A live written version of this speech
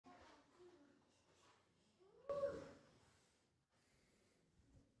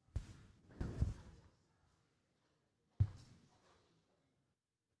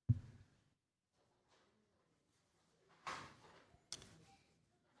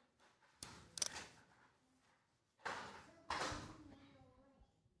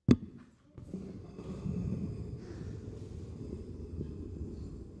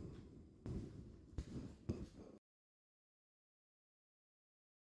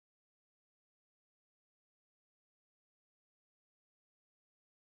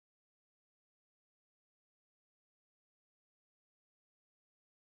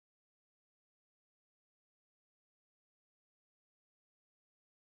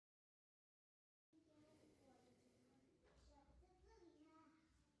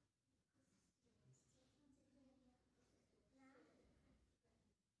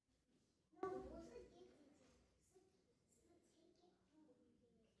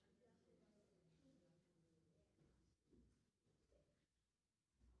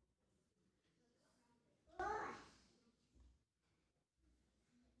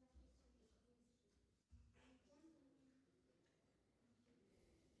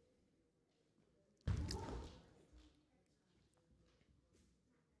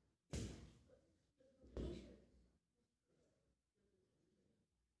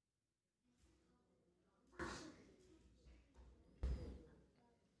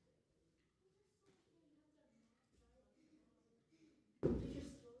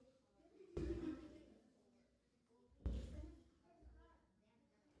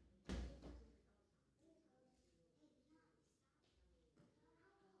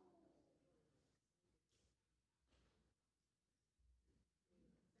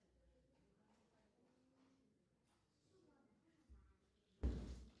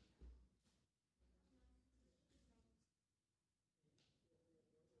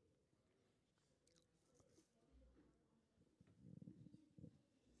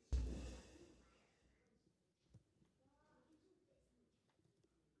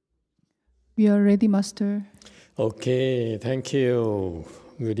We are ready, Master. Okay, thank you.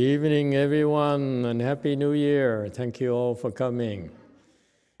 Good evening, everyone, and Happy New Year. Thank you all for coming.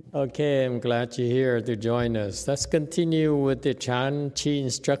 Okay, I'm glad you're here to join us. Let's continue with the Chan Chi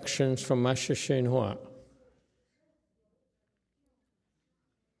instructions from Master Hsuan Hua.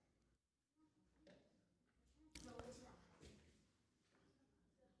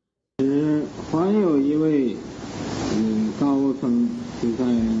 还有一位高僧是在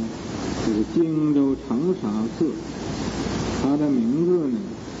这个荆州长沙寺，他的名字呢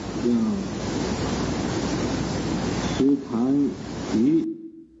叫石潭瑜。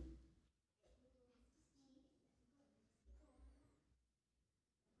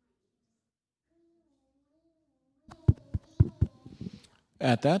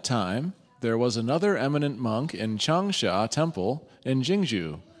 At that time, there was another eminent monk in Changsha Temple in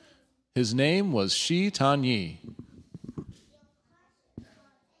Jingzhou. His name was Shi Tanyi.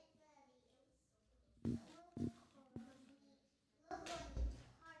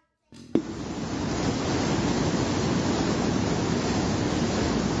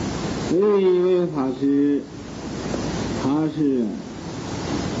 There 有一位法师，他是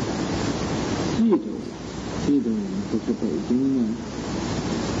济州人，不是北京的。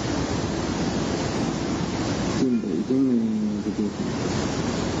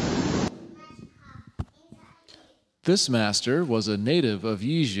 This master was a native of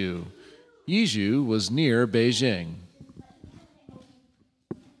Yizhou. Yizhou was near Beijing.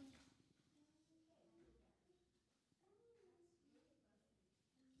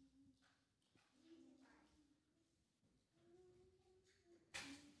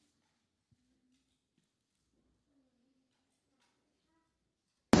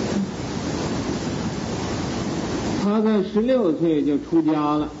 He 16岁就出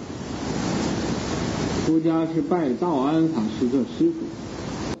家了，出家是拜道安法师做师傅。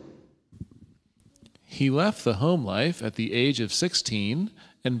 He left the home life at the age of 16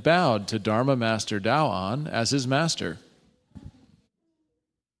 and bowed to Dharma Master Daoan as his master.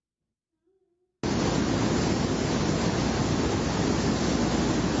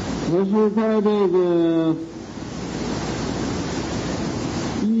 他是在这个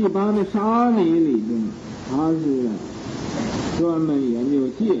一般的沙弥里边，他是专门研究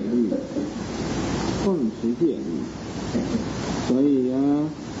戒律，奉持戒律，所以呀，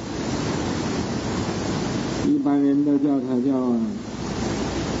一般人都叫他叫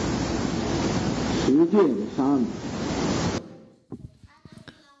持戒的沙弥。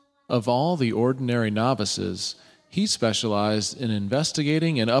 Of all the ordinary novices, he specialized in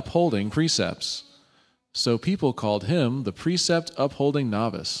investigating and upholding precepts. So people called him the precept upholding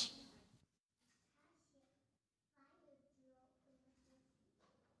novice.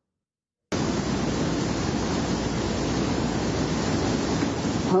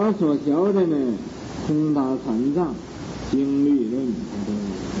 他所学的呢，通达三藏、经律论，他都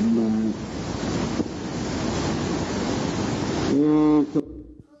明白。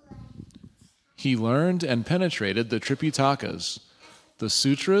He learned and penetrated the Tripitakas, the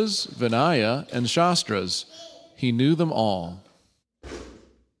Sutras, Vinaya, and Shastras. He knew them all.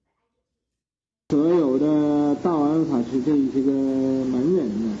 所有的道安法师这些个门人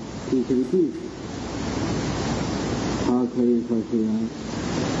呢，这些个弟子，他可以说是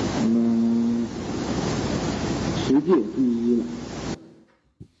那么持戒第一了。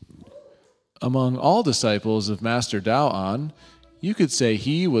 Among all disciples of Master Daoan, you could say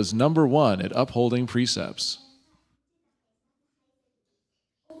he was number one at upholding precepts.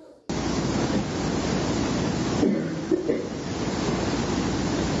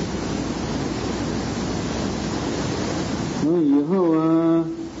 那以后啊，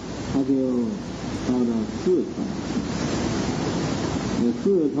他就到了四川。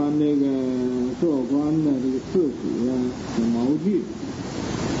四川这个做官的这个刺史啊，叫毛巨，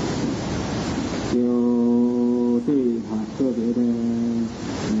就对他特别的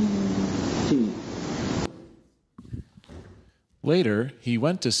信仰。 Later, he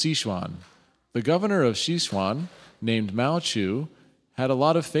went to Sichuan. The governor of Sichuan, named Mao Chu, had a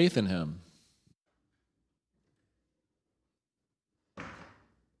lot of faith in him.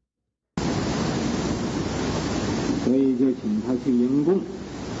 所以就请他去迎供，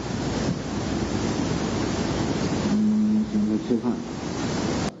请他吃饭。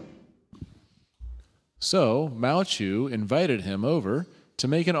 So Mao Chu invited him over to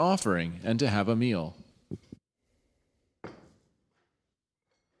make an offering and to have a meal.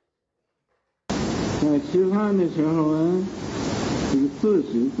 在吃饭的时候啊，这个刺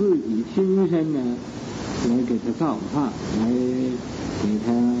史自己亲身呢来给他造饭，来给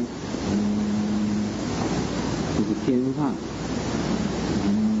他这个添饭，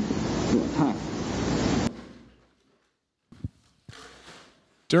做菜。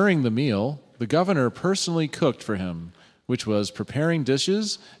 During the meal, the governor personally cooked for him, which was preparing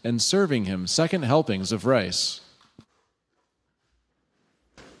dishes and serving him second helpings of rice.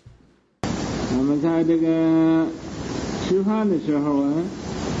 那么在这个吃饭的时候啊，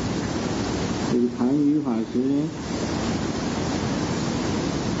这个禅语法师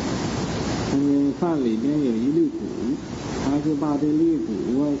看见饭里面有一粒谷，他就把这粒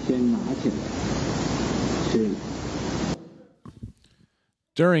谷啊先拿起来吃了。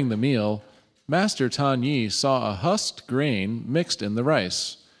 During the meal, Master Tan Yi saw a husked grain mixed in the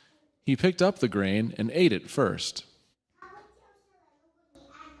rice. He picked up the grain and ate it first.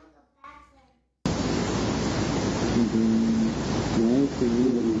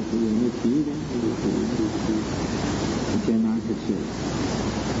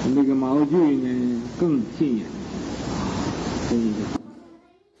 那个毛具呢更信仰。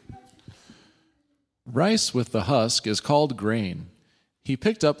 Rice with the husk is called grain. He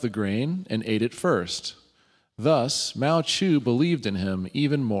picked up the grain and ate it first. Thus, Mao Chu believed in him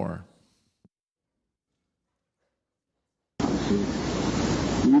even more.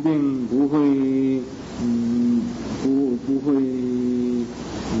 一定不会，不会，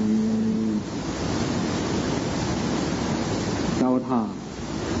糟蹋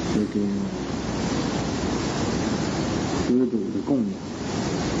这个施主的供养，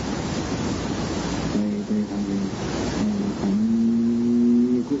所以对他是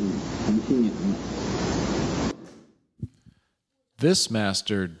很信仰的。 This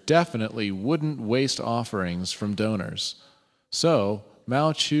master definitely wouldn't waste offerings from donors. So,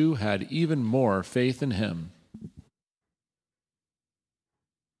 Mao Chu had even more faith in him.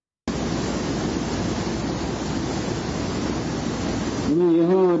 那么以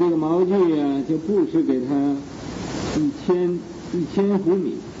后这个毛具啊，就布施给他1000斛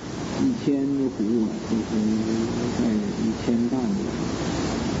米，1000斛啊，就是在1000担子。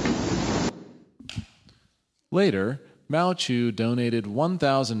 Later, Mao Chu donated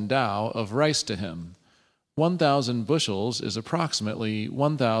 1,000 dao of rice to him. 1,000 bushels is approximately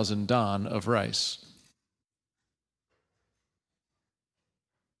 1,000 dan of rice.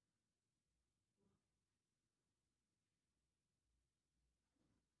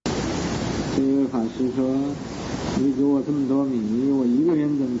 这位法师说：“你给我这么多米，我一个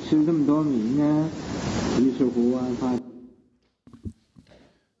人怎么吃这么多米呢？”于是乎啊，他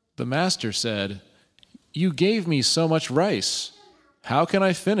The master said, "You gave me so much rice. How can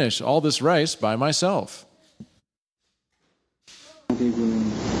I finish all this rice by myself?" 这个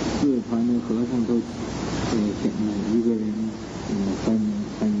四团的和尚都想了一个人分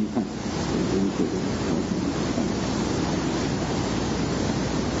一半，这个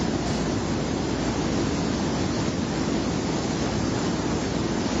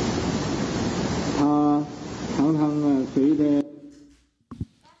他常常啊随着。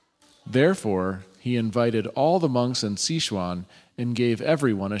 Therefore, he invited all the monks in Sichuan and gave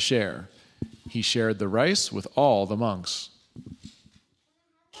everyone a share. He shared the rice with all the monks.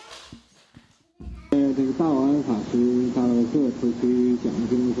 这个道安法师到各处去讲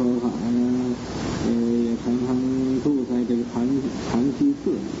经说法呢，也常常住在这个禅溪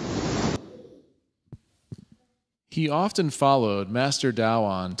寺。 He often followed Master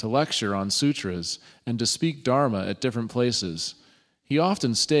Daoan to lecture on sutras and to speak Dharma at different places. He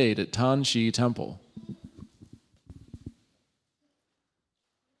often stayed at Tanshi Temple.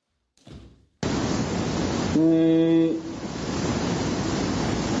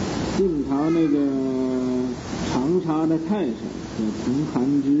 晋朝那个长沙的太守叫滕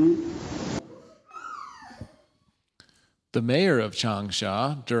韩之。 The mayor of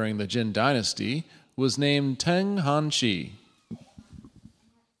Changsha during the Jin dynasty was named Teng Hanshi.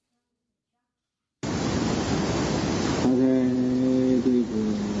 他在这个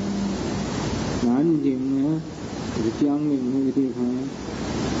南京呢，这个江陵那个地方，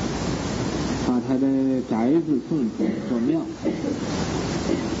把他的宅子送出来做庙，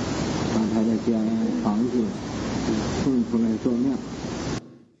把他的房子送出来做庙。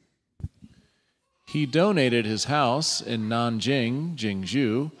 He donated his house in Nanjing,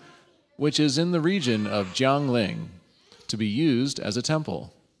 Jingzhou, which is in the region of Jiangling, to be used as a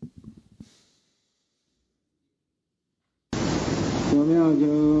temple. 做庙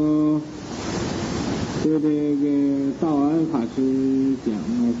就对这个道安法师讲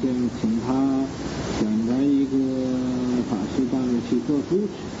啊，请他选择一个法师到那去做主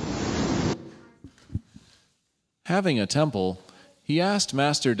持。 Having a temple, he asked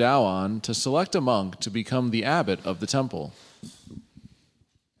Master Daoan to select a monk to become the abbot of the temple.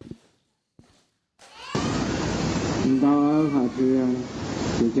 道安法师啊，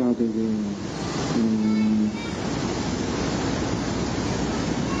就叫这个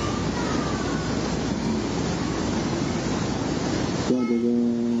叫这个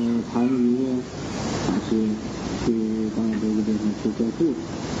谭瑜法师去到这个地方去做住。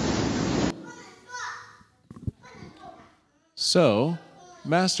So,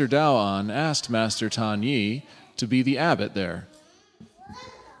 Master Daoan asked Master Tan Yi to be the abbot there.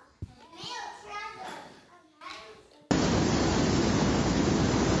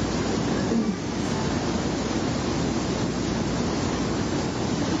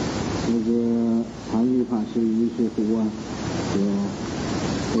 这个谭瑜法师于是乎啊，就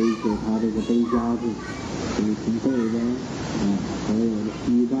背着他这个背夹子，这个挺背的，所有的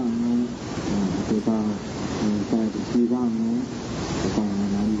西藏就到带着西藏就到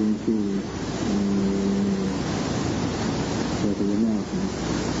南京去做这个庙上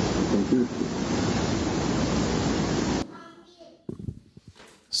做住持。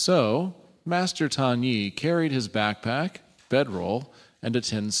So, Master Tan Yi carried his backpack, bedroll, and a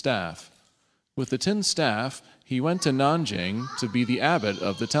tin staff. With the tin staff, he went to Nanjing to be the abbot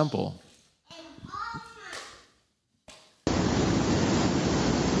of the temple.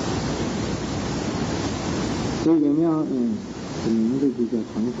 这个庙名字就叫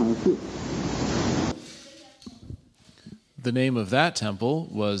长沙寺。The name of that temple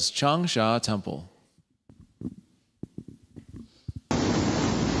was Changsha Temple.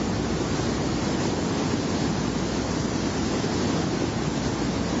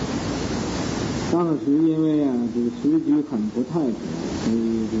 当时因为这个时局很不太平，所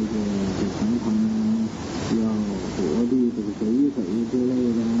以这常常要躲避这个贼匪之类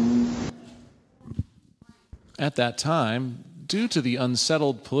的。At that time, due to the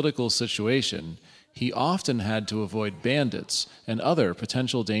unsettled political situation, he often had to avoid bandits and other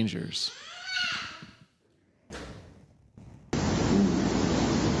potential dangers.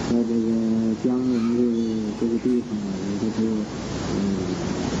 在这个江陵这个地方有的就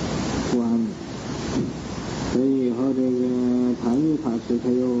不安。所以以后这个谭瑜法师他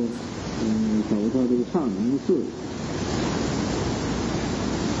又走到这个上宁寺，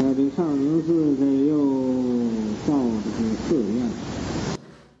在这个上宁寺这又造这个寺院。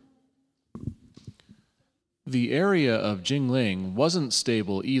The area of Jingling wasn't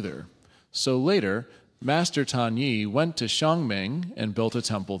stable either, so later, Master Tan Yi went to Xiangming and built a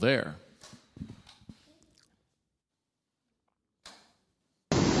temple there.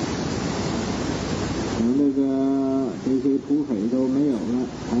 这些土匪都没有了，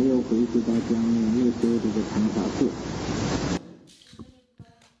他又回去到江陵又修这个长沙寺。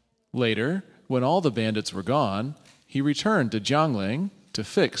Later, when all the bandits were gone, he returned to Jiangling to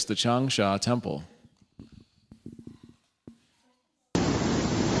fix the Changsha Temple.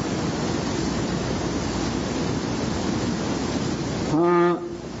 他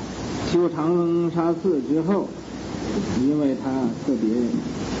修长沙寺之后，因为他特别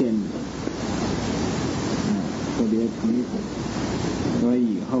虔诚。特别诚恳，所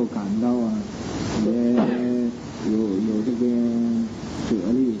以以后感到也有这个舍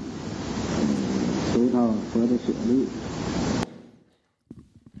利，求到佛的舍利。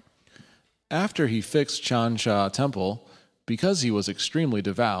After he fixed Changsha Temple, because he was extremely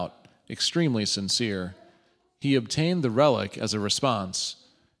devout, extremely sincere, he obtained the relic as a response.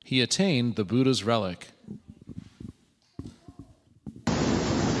 He attained the Buddha's relic.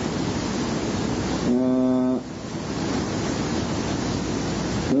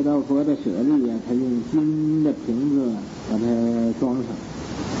 得到佛的舍利他用金的瓶子把它装上，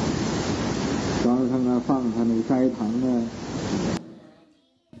放上那个斋堂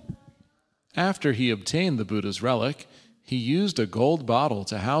After he obtained the Buddha's relic, he used a gold bottle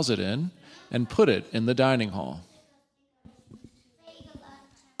to house it in and put it in the dining hall.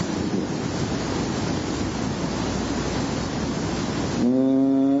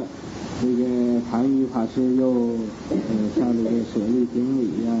 这个谭瑜法师又向这个舍利经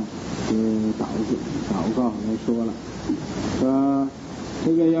理就祷告来说了，说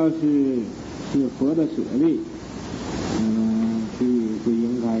这个要是佛的舍利，就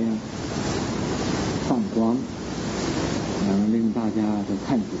应该放光，令大家都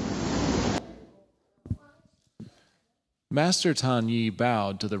看见。Master Tan Yi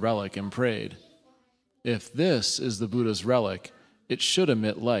bowed to the relic and prayed, "If this is the Buddha's relic, it should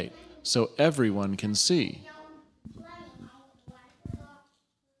emit light, so everyone can see."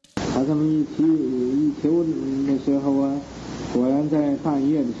 他这么一求的时候果然在半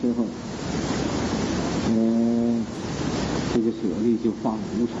夜的时候，这个舍利就放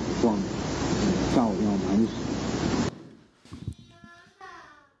五彩光，照耀满室。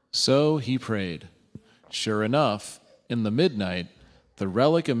So he prayed. Sure enough, in the midnight, The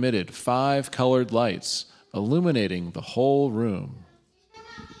relic emitted 5 colored lights, illuminating the whole room.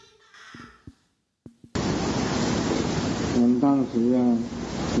 当时啊，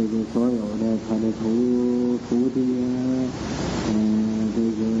这个所有的他的徒弟啊，这个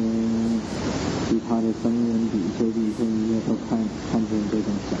其他的僧人、比丘也都看见这种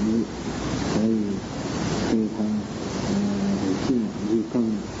神力，所以对他的信仰就更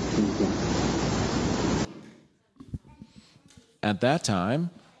加。At that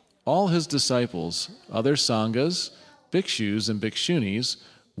time, all his disciples, other sanghas, bhikshus, and bhikshunis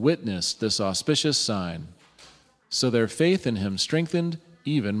witnessed this auspicious sign. So their faith in him strengthened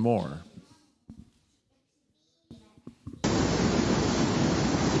even more.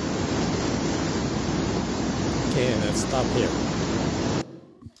 Okay, let's stop here.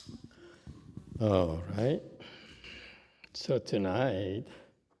 All right. So tonight,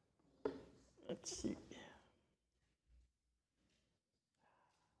 let's see.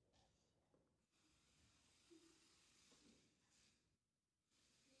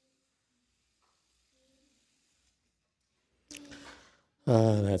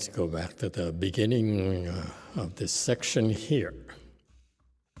 Let's go back to the beginning of this section here.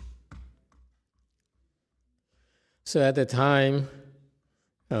 So at the time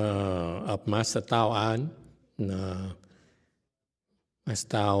of Master Tao An, Master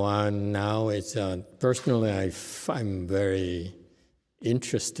Tao An now is personally I'm very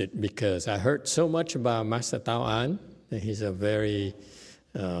interested because I heard so much about Master Tao An. He's a very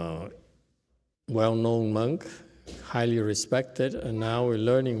well-known monk, highly respected, and now we're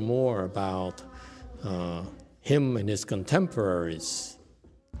learning more about him and his contemporaries.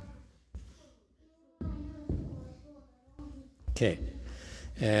 Okay,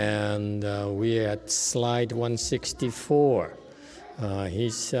 and we're at slide 164.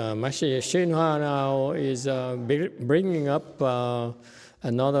 Master Hsuan now is bringing up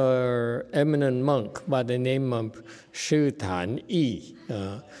another eminent monk by the name of Shi Tan Yi.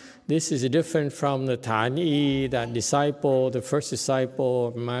 This is different from the Tan Yi, the first disciple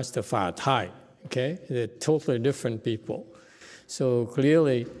of Master Fa Tai. Okay, they're totally different people. So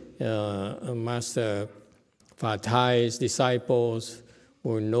clearly, Master Fa Tai's disciples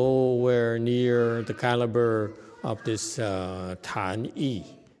were nowhere near the caliber of this Tan Yi.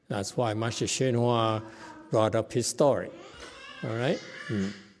 That's why Master Hsuan brought up his story. All right.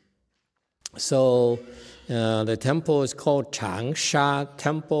 So the temple is called Changsha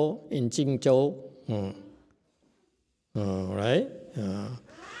Temple in Jingzhou. All right.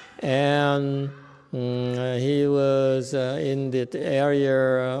 And he was in the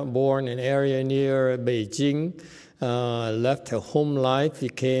area, born in an area near Beijing, left a home life,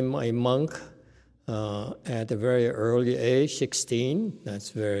 became a monk at a very early age, 16.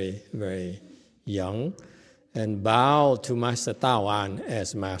 That's very, very young. And bowed to Master Tao An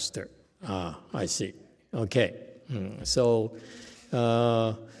as master. I see. Okay. So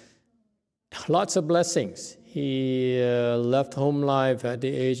lots of blessings. He left home life at the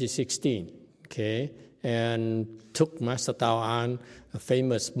age of 16. Okay, and took Master Tao An, a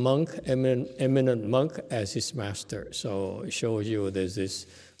famous monk, eminent monk, as his master. So it shows you there's this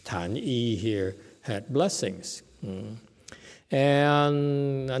Tan Yi here had blessings.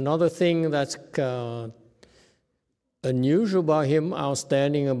 And another thing that's unusual about him,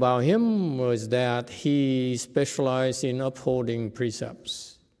 outstanding about him, was that he specialized in upholding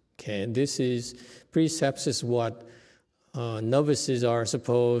precepts. Okay, precepts is what novices are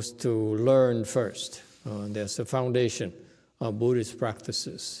supposed to learn first. That's the foundation of Buddhist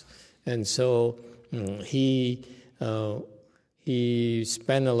practices. And so he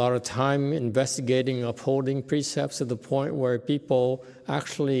spent a lot of time investigating, upholding precepts to the point where people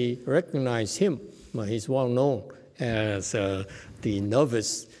actually recognize him. He's well known as the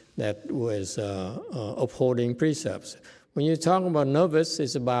novice that was upholding precepts. When you talk about novice,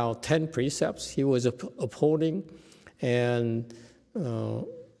 it's about 10 precepts he was upholding. And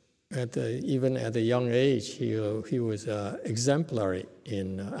even at a young age, he was exemplary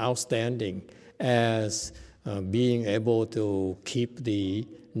in outstanding as being able to keep the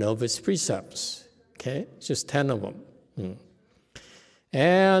novice precepts. Okay, just 10 of them.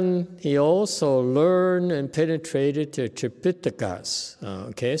 And he also learned and penetrated the Tripitakas.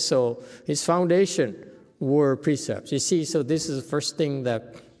 Okay, so his foundation were precepts. You see, so this is the first thing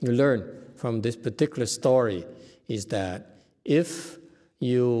that you learn from this particular story, is that if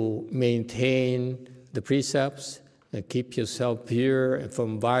you maintain the precepts and keep yourself pure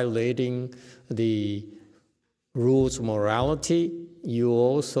from violating the rules of morality, you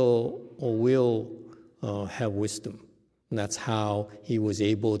also will have wisdom. And that's how he was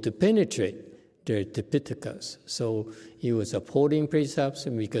able to penetrate the Tipitakas. So he was upholding precepts,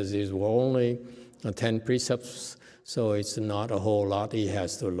 and because there were only 10 precepts, so it's not a whole lot he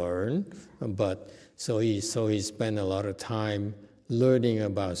has to learn. But so he spent a lot of time learning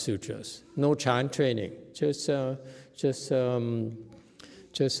about sutras. No Chan training, just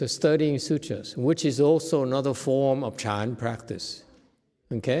studying sutras, which is also another form of Chan practice.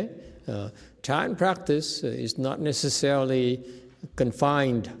 Okay, Chan practice is not necessarily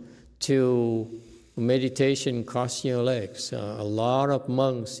confined to meditation crossing your legs. A lot of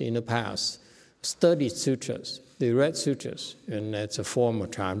monks in the past studied sutras. They read sutras, and that's a form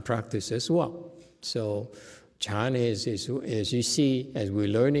of Chan practice as well. So Chan is as you see, as we're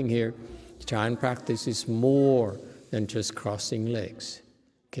learning here, Chan practice is more than just crossing legs.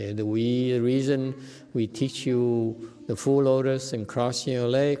 Okay, the reason we teach you the full lotus and crossing your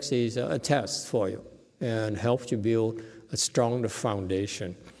legs is a test for you and helps you build a stronger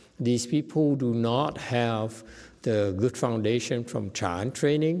foundation. These people who do not have the good foundation from Chan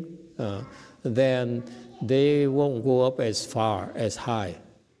training, then they won't go up as far, as high,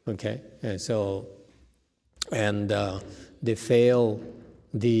 okay? And so, they fail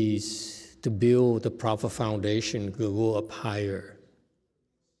to build the proper foundation to go up higher,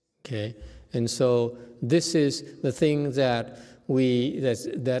 okay? And so this is the thing that we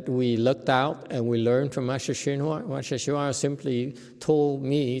looked out and we learned from Master Hsuan Hua. Master Hsuan Hua simply told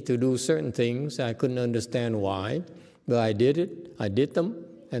me to do certain things. I couldn't understand why, but I did them,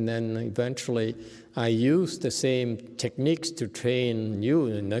 and then eventually I used the same techniques to train you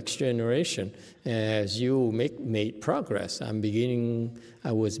in the next generation. As you made progress, I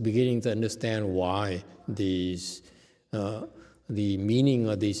was beginning to understand why these the meaning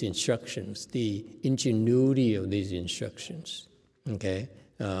of these instructions, the ingenuity of these instructions. Okay,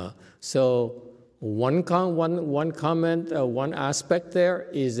 so one comment, one aspect there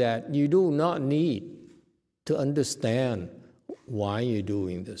is that you do not need to understand why you're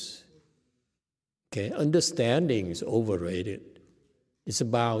doing this. Okay, understanding is overrated. It's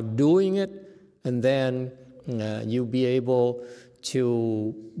about doing it, and then you'll be able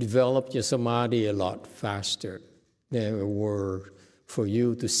to develop your samadhi a lot faster than it were for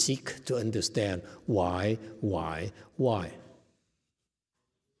you to seek to understand why.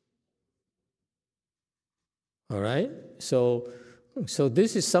 All right? So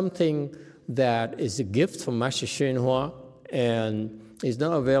this is something that is a gift from Master Hsuan Hua, and is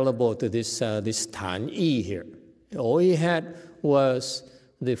not available to this Tan Yi here. All he had was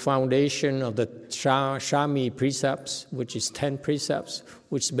the foundation of the Shami precepts, which is 10 precepts,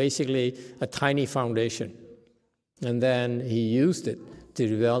 which is basically a tiny foundation. And then he used it to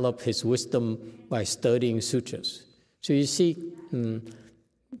develop his wisdom by studying sutras. So you see,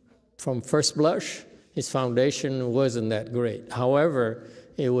 from first blush, his foundation wasn't that great. However,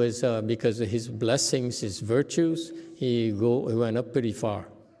 it was because of his blessings, his virtues, he went up pretty far,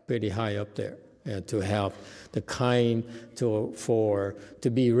 pretty high up there, to have the kind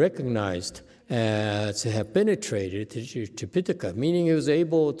to be recognized to have penetrated the Tripitaka, meaning he was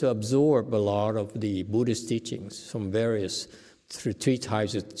able to absorb a lot of the Buddhist teachings from various three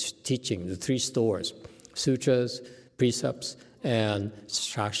types of teaching, the three stores, sutras, precepts, and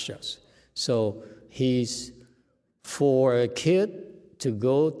shastras. So for a kid to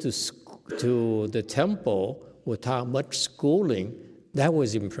go to the temple without much schooling, that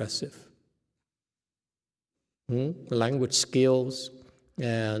was impressive. Language skills,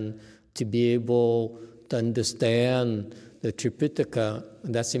 and to be able to understand the Tripitaka,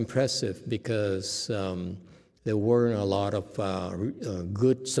 that's impressive because there weren't a lot of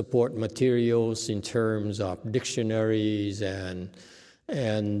good support materials in terms of dictionaries and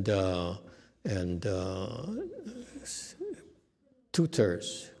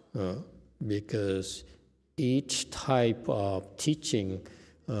tutors, because each type of teaching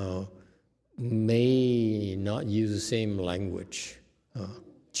may not use the same language,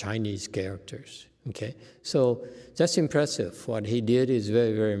 Chinese characters. Okay, so that's impressive. What he did is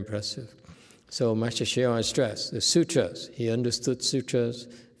very, very impressive. So Master Hsuan Hua stressed the sutras. He understood sutras,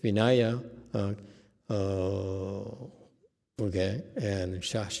 Vinaya, okay, and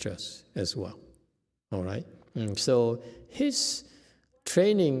shastras as well. All right, so his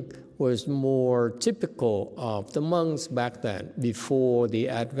training was more typical of the monks back then, before the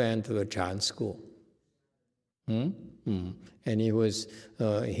advent of the Chan school. And he was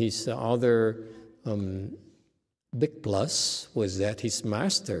his other big plus was that his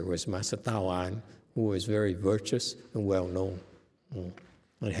master was Master Taoan, who was very virtuous and well known,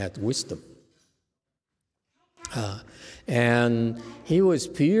 and had wisdom. And he was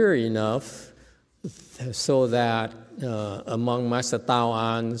pure enough so that among Master Tao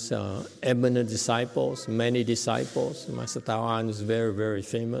An's eminent disciples, many disciples, Master Tao An is very, very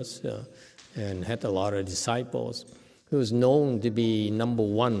famous and had a lot of disciples. He was known to be number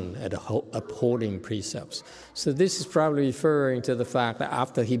one at upholding precepts. So this is probably referring to the fact that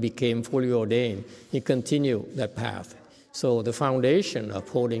after he became fully ordained, he continued that path. So the foundation of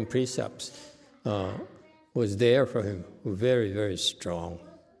upholding precepts was there for him, very, very strong.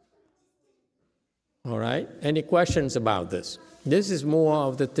 All right? Any questions about this? This is more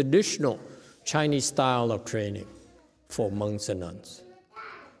of the traditional Chinese style of training for monks and nuns.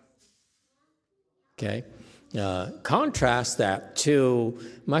 Okay? Contrast that to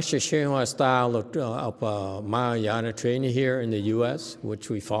Master Hsuan Hua's style of Mahayana training here in the U.S., which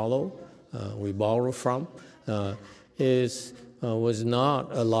we follow, we borrow from, was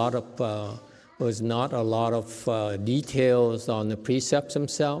not a lot of details on the precepts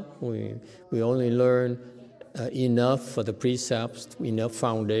themselves. We only learn enough for the precepts, enough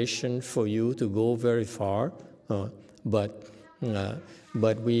foundation for you to go very far, but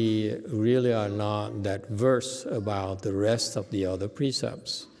we really are not that versed about the rest of the other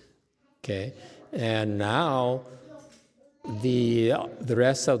precepts. Okay, and now the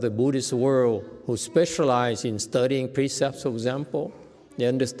rest of the Buddhist world who specialize in studying precepts, for example, they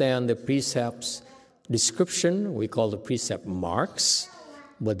understand the precepts description, we call the precept marks,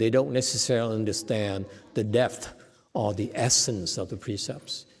 but they don't necessarily understand the depth or the essence of the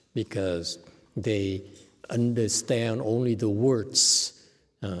precepts because they understand only the words,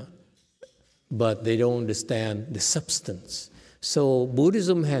 but they don't understand the substance. So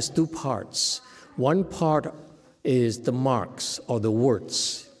Buddhism has two parts. One part is the marks or the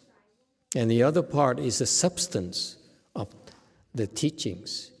words, and the other part is the substance of the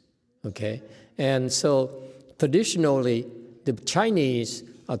teachings, okay? And so traditionally, the Chinese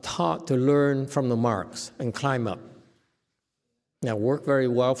are taught to learn from the marks and climb up. Now, work very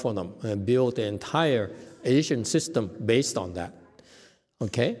well for them and build the entire Asian system based on that,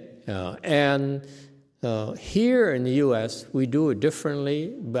 okay? Here in the U.S., we do it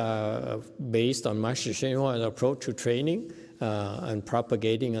differently based on Master Hsuan Hua's approach to training and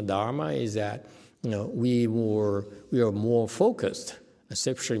propagating a Dharma is that we are more focused.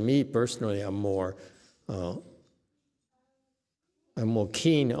 Especially me personally, I'm more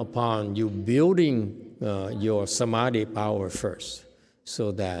keen upon you building your samadhi power first,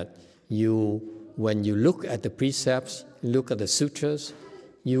 so that when you look at the precepts, look at the sutras,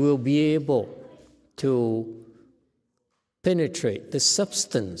 you will be able to penetrate the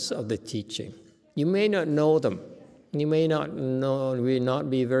substance of the teaching. You may not know them. You may not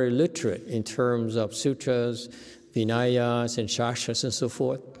be very literate in terms of sutras, Vinayas, and Shastras, and so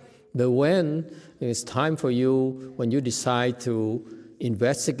forth. But when it's time for you, when you decide to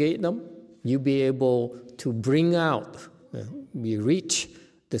investigate them, you'll be able to bring out, reach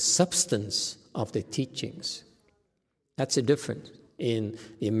the substance of the teachings. That's the difference in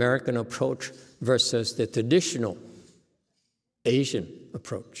the American approach versus the traditional Asian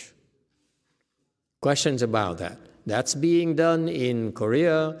approach. Questions about that? That's being done in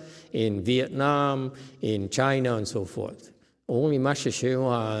Korea, in Vietnam, in China, and so forth. Only Master Hsuan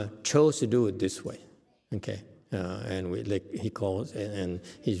Hua chose to do it this way, okay? He calls, and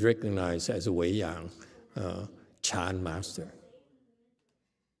he's recognized as a Wei Yang Chan master.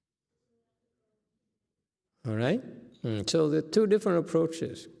 All right? So the two different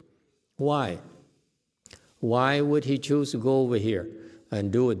approaches. Why? Why would he choose to go over here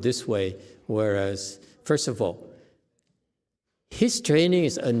and do it this way, whereas, first of all, his training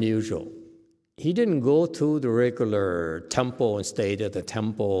is unusual. He didn't go to the regular temple and stay at the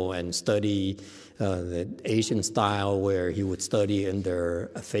temple and study the Asian style where he would study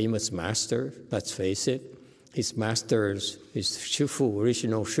under a famous master. Let's face it, his masters, his shifu,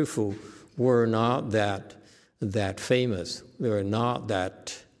 original shifu, were not that famous. They were not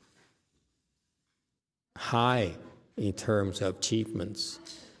that high in terms of achievements.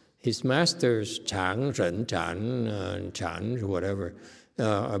 His masters, Chang, Ren, Chan, whatever,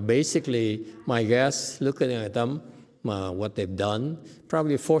 are basically, my guess, looking at them, what they've done,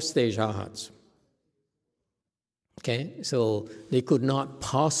 probably fourth-stage arhats. Okay, so they could not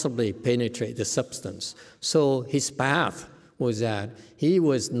possibly penetrate the substance. So his path was that he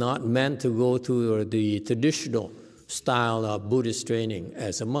was not meant to go to the traditional style of Buddhist training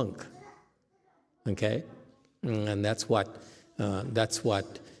as a monk. Okay, and that's what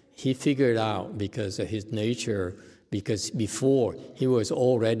he figured out because of his nature. Because before he was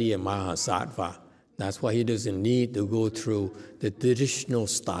already a Mahasattva. That's why he doesn't need to go through the traditional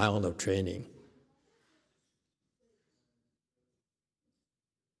style of training.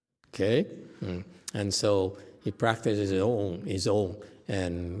 Okay? And so he practiced his own,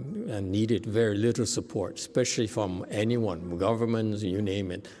 and needed very little support, especially from anyone, governments, you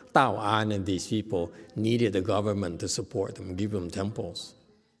name it. Tao An and these people needed the government to support them, give them temples.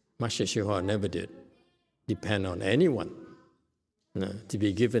 Master Hsuan Hua never did depend on anyone to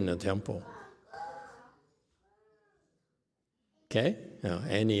be given a temple. Okay?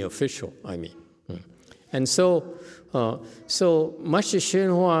 Any official, I mean. And so Master Hsuan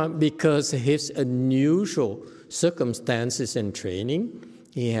Hua, because of his unusual circumstances and training,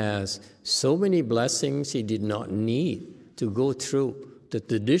 he has so many blessings he did not need to go through the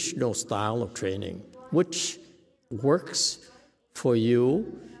traditional style of training, which works for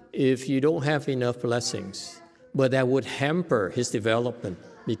you if you don't have enough blessings. But that would hamper his development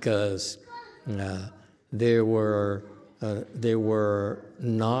because they were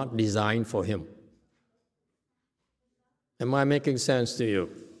not designed for him. Am I making sense to you?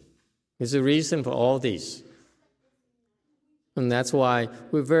 There's a reason for all these. And that's why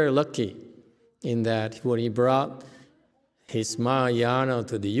we're very lucky in that when he brought his Mahayana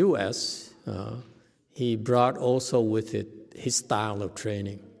to the U.S., he brought also with it his style of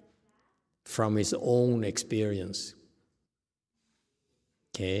training from his own experience.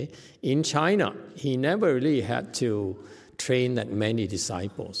 Okay? In China, he never really had to train that many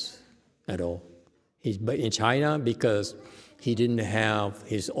disciples at all. But in China, because he didn't have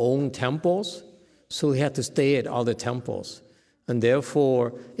his own temples, so he had to stay at other temples. And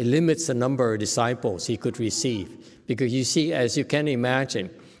therefore, it limits the number of disciples he could receive. Because you see, as you can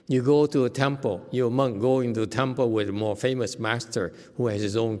imagine, you go to a temple, you're a monk going to a temple with a more famous master who has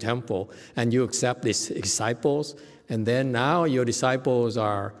his own temple, and you accept these disciples, and then now your disciples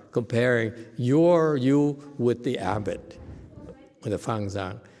are comparing you with the abbot, with the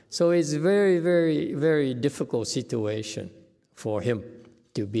Fangzang. So it's a very, very, very difficult situation for him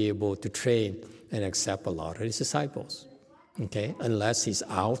to be able to train and accept a lot of his disciples. Okay, unless he's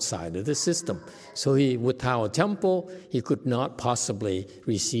outside of the system. So without a temple, he could not possibly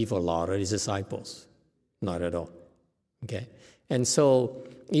receive a lot of his disciples. Not at all. Okay? And so,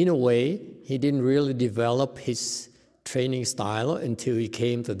 in a way, he didn't really develop his training style until he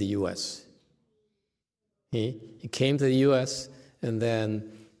came to the U.S. He came to the U.S., and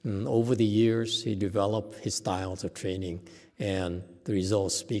then over the years, he developed his styles of training, and the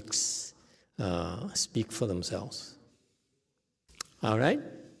results speak for themselves. All right?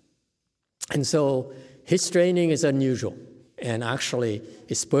 And so his training is unusual, and actually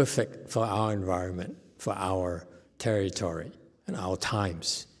it's perfect for our environment, for our territory, and our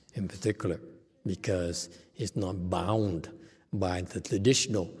times in particular, because it's not bound by the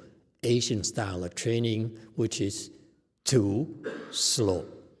traditional Asian style of training, which is too slow.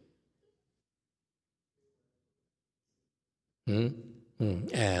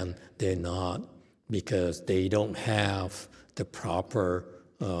 And they're not, because they don't have the proper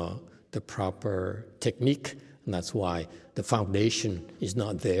technique, and that's why the foundation is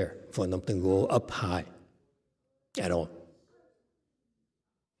not there for them to go up high at all.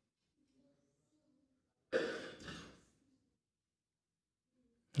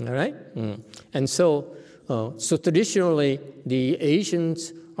 All right? And so traditionally, the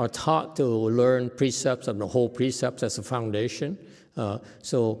Asians are taught to learn precepts and the whole precepts as a foundation.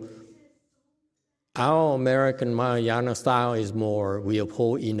 So our American Mahayana style is more, we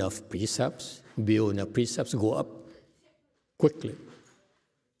uphold enough precepts, build enough precepts, go up quickly.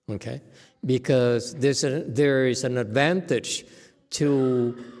 Okay? Because there is an advantage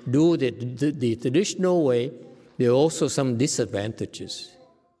to do the traditional way. There are also some disadvantages.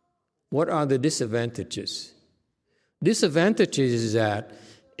 What are the disadvantages? Disadvantages is that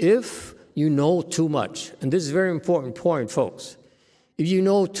if you know too much, and this is a very important point, folks, if you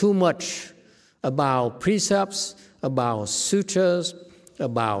know too much about precepts, about sutras,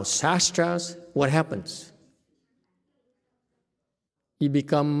 about shastras, what happens? You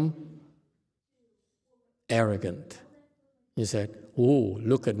become arrogant. You said, oh,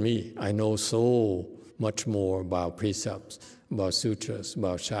 look at me, I know so much more about precepts, about sutras,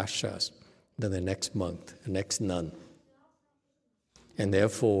 about shastras than the next monk, the next nun. And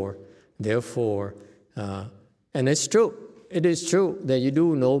therefore, and it's true, it is true that you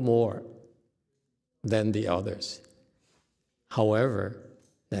do know more than the others. However,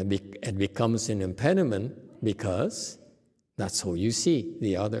 it becomes an impediment because that's how you see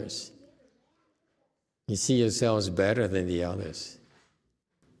the others. You see yourselves better than the others.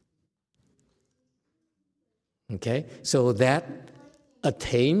 Okay? So that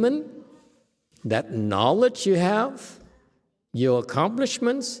attainment, that knowledge you have, your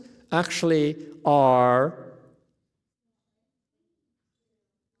accomplishments actually are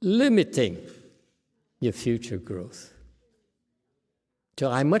limiting your future growth. So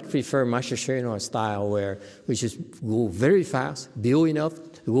I much prefer Master Hsuan Hua's style where we just go very fast, build enough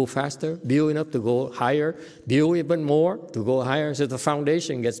to go faster, build enough to go higher, build even more to go higher. So the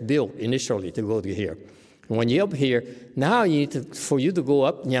foundation gets built initially to go to here. And when you're up here, now you need to, for you to go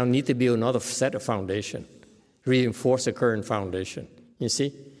up, you need to build another set of foundation, reinforce the current foundation. You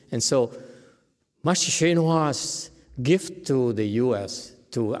see? And so Master Hsuan Hua's gift to the U.S.,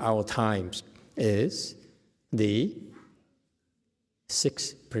 to our times, is the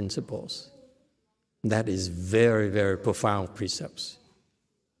 6 principles. That is very, very profound precepts.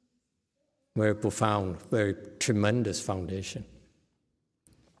 Very profound, very tremendous foundation.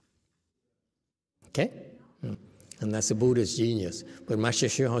 Okay? And that's the Buddha's genius. But Master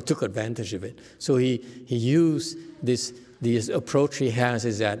Hsuan Hua took advantage of it. So he used this approach he has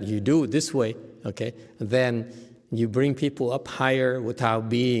is that you do it this way, okay? And then you bring people up higher without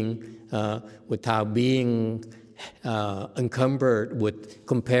being encumbered with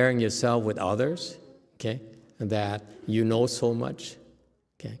comparing yourself with others, okay? And that you know so much,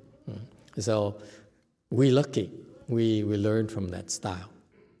 okay? So we're lucky. We learn from that style,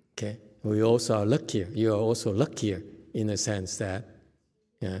 okay? We also are luckier. You are also luckier in the sense that,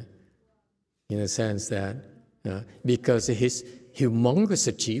 because his humongous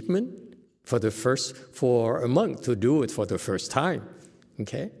achievement for a monk to do it for the first time,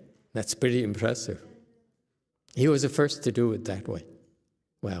 okay? That's pretty impressive. He was the first to do it that way.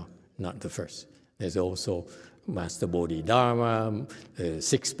 Well, not the first. There's also Master Bodhidharma,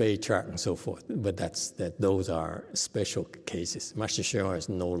 6-page chart, and so forth. But those are special cases. Master Hsuan Hua is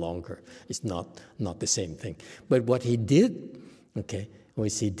no longer. It's not the same thing. But what he did, okay,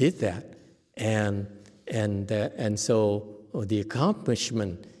 was he did that, and so the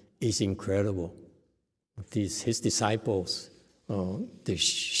accomplishment is incredible. His disciples, they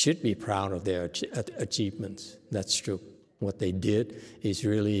should be proud of their achievements. That's true. What they did is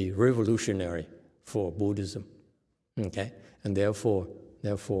really revolutionary for Buddhism. Okay? And therefore,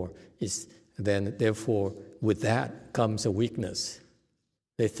 with that comes a weakness.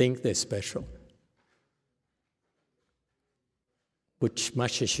 They think they're special, which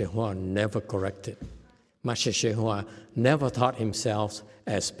Master Hsuan Hua never corrected. Master Hsuan Hua never thought himself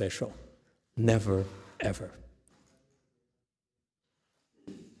as special. Never, ever.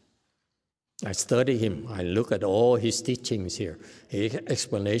 I study him. I look at all his teachings here, his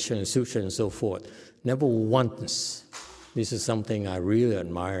explanation, sutra, and so forth. Never once. This is something I really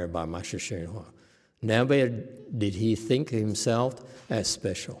admire about Master Hsuan Hua. Never did he think himself as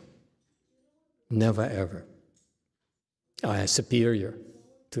special. Never, ever. Or as superior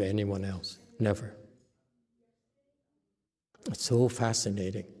to anyone else. Never. It's so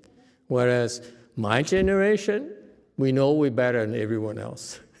fascinating. Whereas my generation, we know we're better than everyone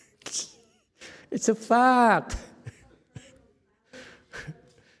else. It's a fact.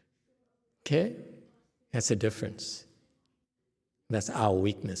 Okay? That's a difference. That's our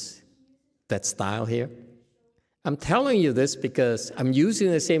weakness. That style here. I'm telling you this because I'm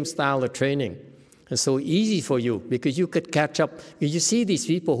using the same style of training. It's so easy for you because you could catch up. You see these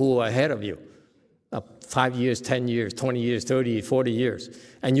people who are ahead of you, 5 years, 10 years, 20 years, 30, 40 years,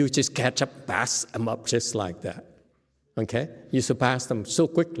 and you just catch up, pass them up just like that. Okay? You surpass them so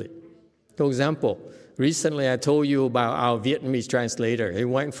quickly. For example, recently I told you about our Vietnamese translator. He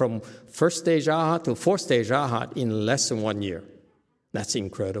went from first stage Arhat to fourth stage Arhat in less than 1 year. That's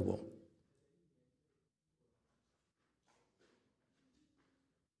incredible.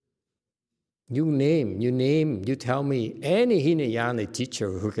 You tell me any Hinayana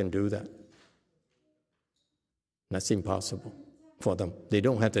teacher who can do that. That's impossible for them. They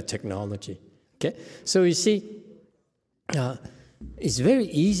don't have the technology. Okay? So you see, it's very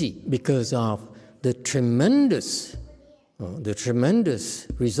easy because of the tremendous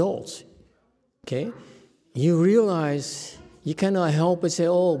results. Okay? You realize you cannot help but say,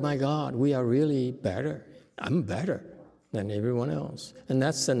 oh my God, we are really better. I'm better than everyone else. And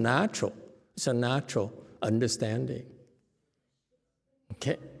that's a natural. It's a natural understanding.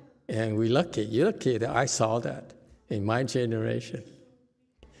 Okay? And we're lucky. You're lucky that I saw that in my generation.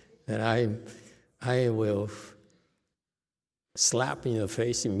 And I will slap in your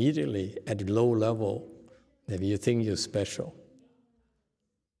face immediately at a low level if you think you're special.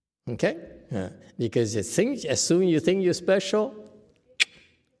 Okay? Because as soon as you think you're special,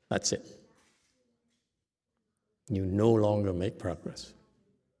 that's it. You no longer make progress.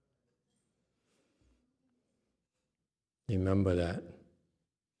 Remember that.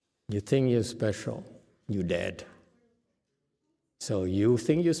 You think you're special, you're dead. So you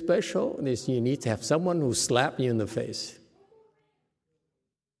think you're special, you need to have someone who slaps you in the face.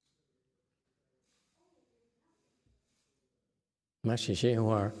 Master Hsien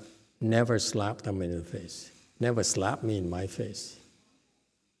Hua never slapped them in the face, never slapped me in my face.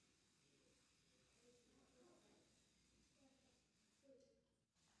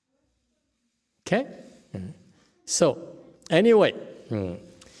 Okay? So, anyway,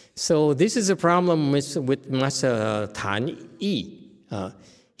 so this is a problem with Master Tan Yi.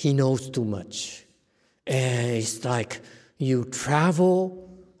 He knows too much. And it's like you travel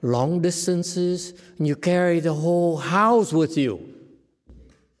long distances and you carry the whole house with you.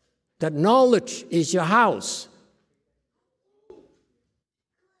 That knowledge is your house.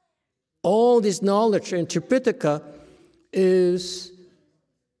 All this knowledge in Tripitaka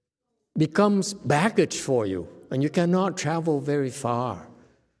becomes baggage for you, and you cannot travel very far.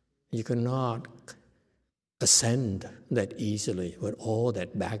 You cannot ascend that easily with all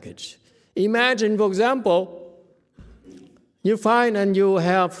that baggage. Imagine, for example, you find and you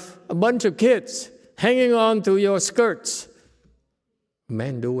have a bunch of kids hanging on to your skirts.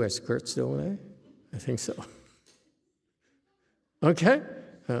 Men do wear skirts, don't they? I think so. Okay?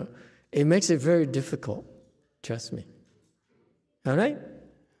 It makes it very difficult. Trust me. All right?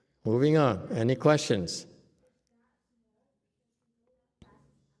 Moving on. Any questions?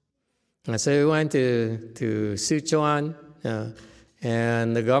 So we went to Sichuan,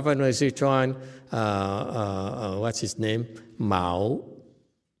 and the governor of Sichuan, what's his name? Mao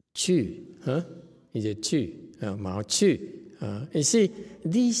Chu. Is it Chu? Mao Chu. You see,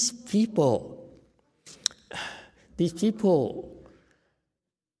 these people,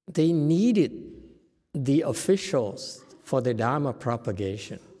 they needed the officials for the Dharma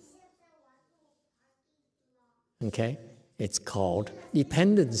propagation. Okay? It's called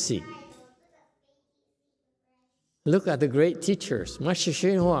dependency. Look at the great teachers. Master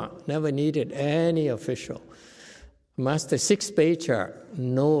Hsien Hua never needed any official. Master Sixth Patriarch,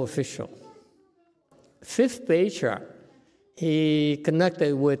 no official. Fifth Patriarch, he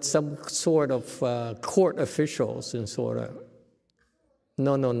connected with some sort of court officials and sort of.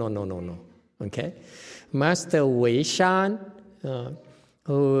 No. Okay? Master Wei Shan,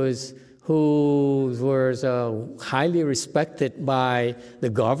 who was highly respected by the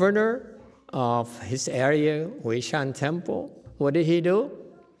governor of his area, Weishan Temple. What did he do?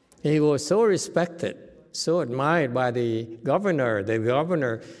 He was so respected, so admired by the governor. The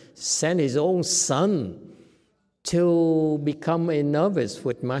governor sent his own son to become a novice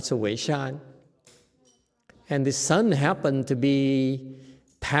with Master Weishan. And the son happened to be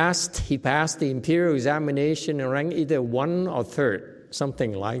he passed the imperial examination and ranked either 1 or 3rd,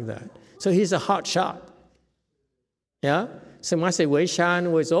 something like that. So he's a hot shot. Yeah? So Master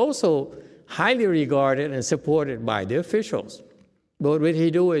Weishan was also highly regarded and supported by the officials. But what did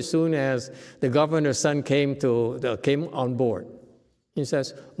he do as soon as the governor's son came on board? He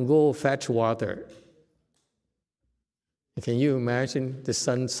says, go fetch water. Can you imagine the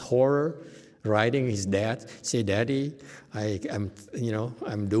son's horror? Writing his dad, say, Daddy, I'm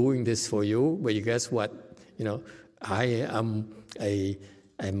doing this for you, but you guess what? I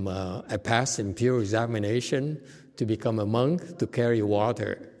passed imperial examination to become a monk to carry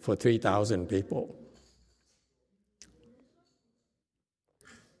water for 3,000 people.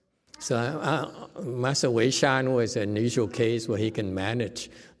 So Master Weishan was an unusual case where he can manage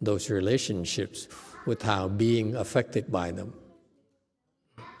those relationships without being affected by them.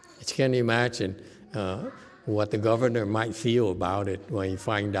 You can imagine what the governor might feel about it when he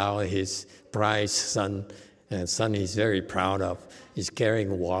finds out his prized son, and son he's very proud of, is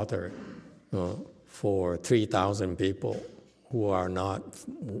carrying water for 3,000 people who are not,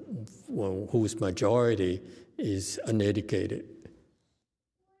 whose majority is uneducated.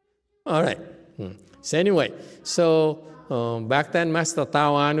 All right. So anyway, back then Master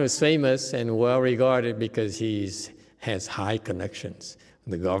Tao An was famous and well regarded because he has high connections.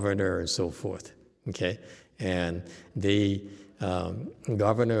 The governor and so forth, okay? And the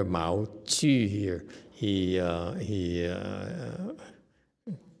Governor Mao Chu here, he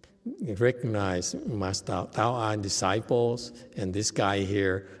recognized Master Tao An disciples, and this guy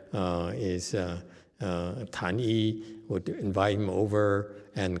here is Tan Yi, would invite him over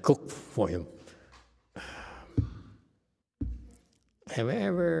and cook for him. Have you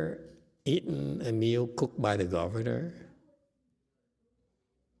ever eaten a meal cooked by the governor?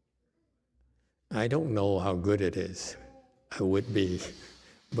 I don't know how good it is. I would be,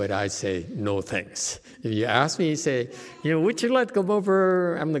 but I say no thanks. If you ask me, you say, would you like to come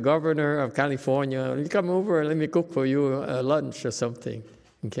over? I'm the governor of California. You come over and let me cook for you lunch or something.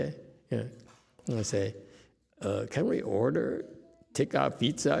 Okay? Yeah. And I say, can we order take-out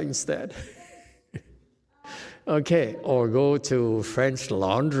pizza instead? Okay, or go to French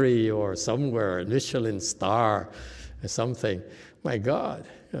Laundry or somewhere, Michelin star or something. My God.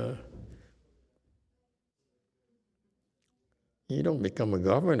 You don't become a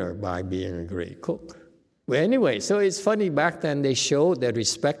governor by being a great cook. Well, anyway, so it's funny, back then they showed their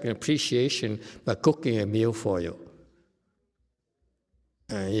respect and appreciation by cooking a meal for you.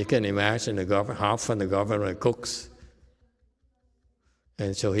 You can imagine how often the governor cooks.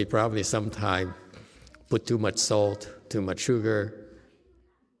 And so he probably sometimes put too much salt, too much sugar,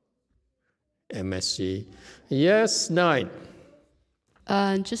 MSG. Yes, 9.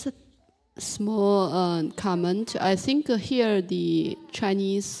 Just a small comment. I think here the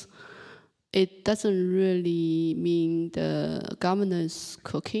Chinese, it doesn't really mean the governor was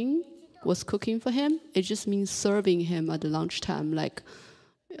cooking for him. It just means serving him at the lunchtime, like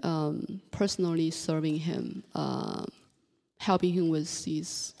personally serving him, helping him with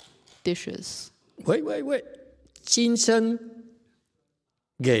these dishes. Wait. 金生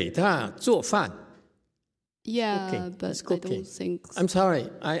给他做饭. Yeah, Cooking. but It's I cooking. don't think. I'm sorry.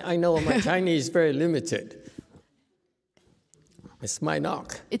 I know my Chinese is very limited. It's my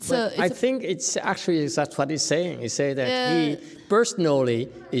knock. I think it's actually that's what he's saying. He say that he personally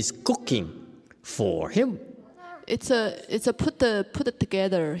is cooking for him. It's a put it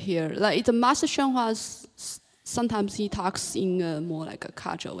together here. Like it's a Master Shenhua. Sometimes he talks in a more like a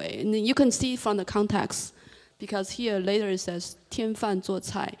casual way, and you can see from the context, because here later it says 添饭做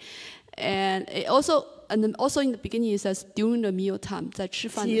菜, and also in the beginning it says during the meal time, 在吃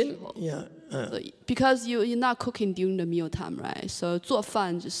饭的时候. Yeah. Because you're not cooking during the meal time, right? So 做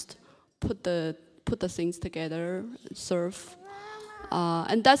饭 just put the things together, serve,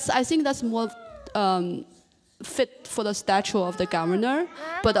 and I think that's more fit for the stature of the governor,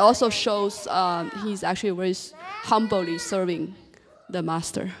 but also shows he's actually very humbly serving the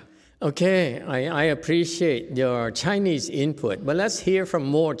master. Okay, I appreciate your Chinese input, but let's hear from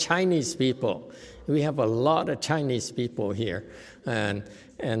more Chinese people. We have a lot of Chinese people here, and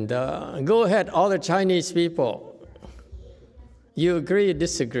go ahead, all the Chinese people. You agree or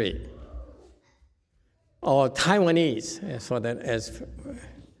disagree? Or Taiwanese, as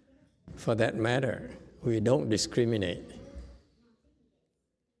for that matter. We don't discriminate.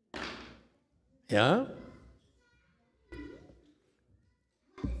 Yeah?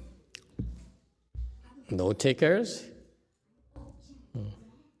 No takers?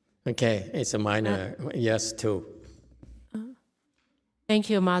 Okay, it's a minor yes too.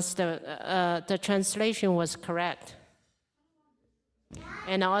 Thank you, Master. The translation was correct.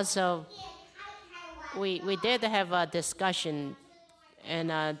 And also, we did have a discussion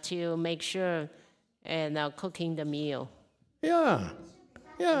and to make sure and cooking the meal. Yeah,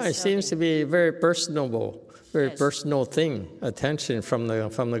 it seems to be very personable, very personal thing. Attention from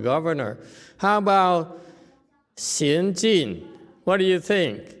the governor. How about Xian Jin? What do you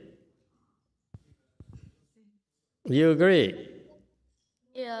think? You agree?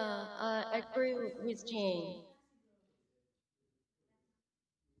 Yeah, I agree with Jane.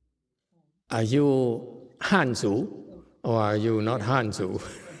 Are you Hanzu or are you not Hanzu?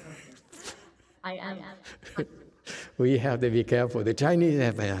 I am. We have to be careful. The Chinese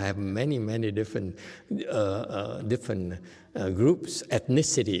have many different groups,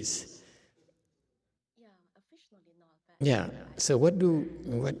 ethnicities. Yeah, officially not. But Yeah. So what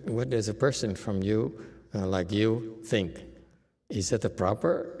does a person from you, like you, think? Is that the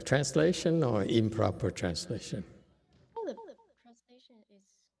proper translation or improper translation? I think the translation is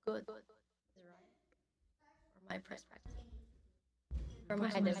good, right? From my perspective. From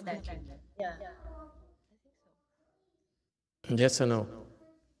my understanding. Yeah. Yes or no?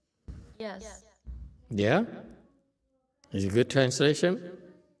 Yes. Yeah? Is it a good translation?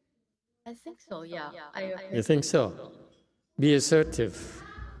 I think so, yeah. I agree. You think so? Be assertive.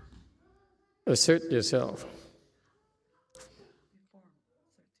 Assert yourself.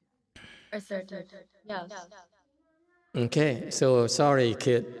 Assertive. Yes. Okay, so sorry,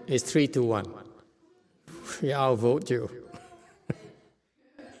 kid. It's 3-1. Yeah, I'll vote you.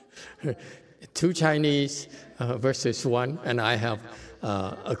 2 Chinese versus 1, and I have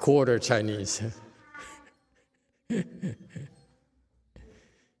a quarter Chinese.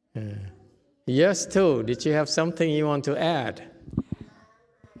 Yes, too. Did you have something you want to add?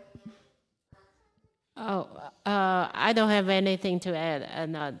 Oh, I don't have anything to add.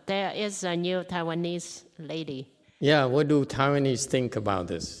 And there is a new Taiwanese lady. Yeah, what do Taiwanese think about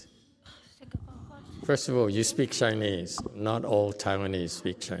this? First of all, you speak Chinese. Not all Taiwanese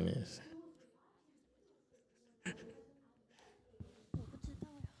speak Chinese.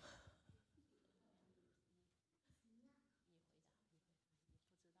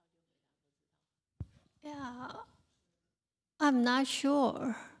 Yeah, I'm not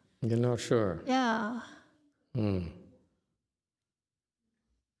sure. You're not sure? Yeah.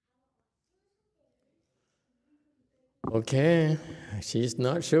 Okay, she's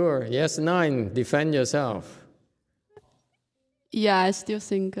not sure. Yes, 9, defend yourself. Yeah, I still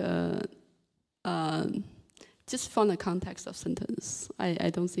think just from the context of sentence, I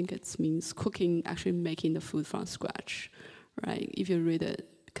don't think it means cooking, actually making the food from scratch, right? If you read it,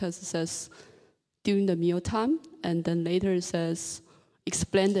 because it says during the mealtime, and then later it says,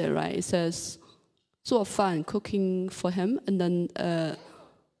 explained it, right? It says 做饭, cooking for him, and then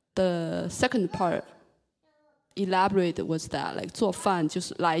the second part elaborate was that, like 做饭就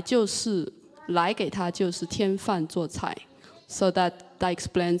是来给他就是添饭做菜. So that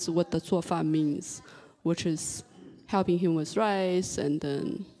explains what the 做饭 means, which is helping him with rice and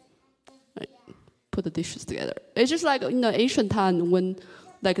then like, put the dishes together. It's just like in the ancient time when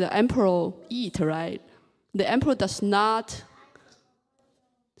like the emperor eat, right? The emperor does not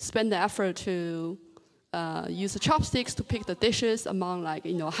spend the effort to use the chopsticks to pick the dishes among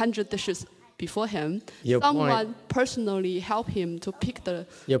 100 dishes before him. Someone personally help him to pick the.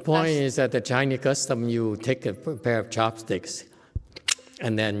 Your point is that the Chinese custom, you take a pair of chopsticks,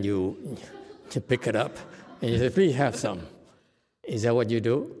 and then you pick it up, and you say, "Please have some." Is that what you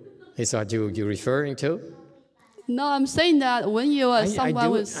do? Is what you're referring to? No, I'm saying that when you are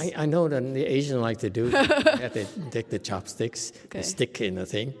someone with. I know that the Asians like to do. They take the chopsticks, Okay. stick in the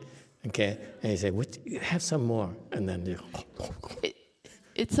thing, okay, and you say, "Have some more," and then you.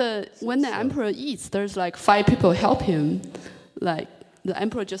 When the emperor eats, there's like 5 people help him. Like the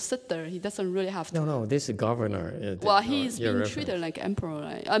emperor just sit there. He doesn't really have to. No, this is governor. Well, he's being treated like emperor,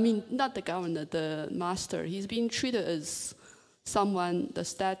 right? I mean, not the governor, the master. He's being treated as someone, the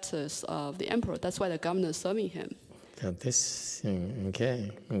status of the emperor. That's why the governor is serving him.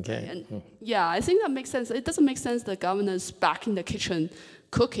 Okay. And yeah, I think that makes sense. It doesn't make sense the governor's back in the kitchen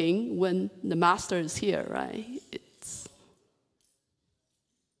cooking when the master is here, right?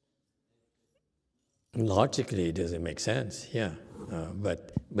 Logically, it doesn't make sense, yeah.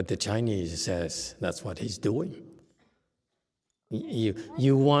 But the Chinese says that's what he's doing.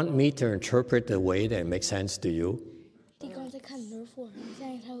 You want me to interpret the way that makes sense to you?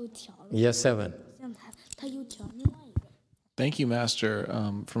 Yes, 7. Thank you, Master.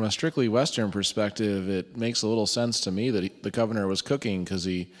 From a strictly Western perspective, it makes a little sense to me that the governor was cooking because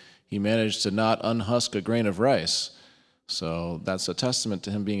he managed to not unhusk a grain of rice. So that's a testament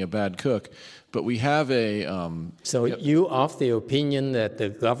to him being a bad cook. But we have a... So you of the opinion that the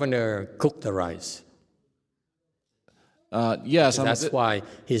governor cooked the rice? Yes. That's why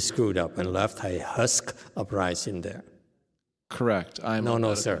he screwed up and left a husk of rice in there. Correct.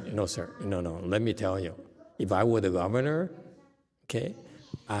 No, sir. Let me tell you. If I were the governor, okay,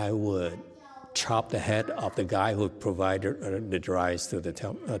 I would chop the head of the guy who provided the rice to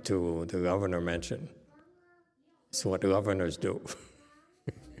the governor mansion. That's what the governors do.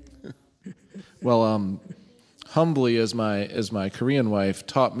 Well, humbly, as my Korean wife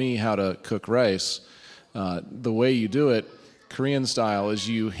taught me how to cook rice, the way you do it, Korean style, is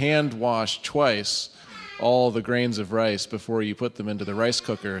you hand wash twice all the grains of rice before you put them into the rice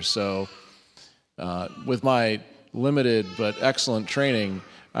cooker. So with my limited but excellent training,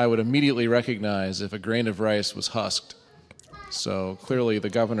 I would immediately recognize if a grain of rice was husked. So clearly the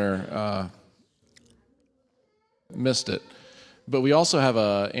governor missed it. But we also have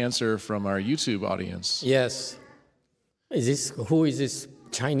an answer from our YouTube audience. Yes. Who is this?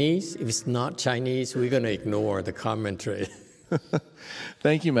 Chinese? If it's not Chinese, we're going to ignore the commentary.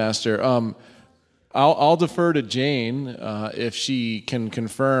 Thank you, Master. I'll defer to Jane if she can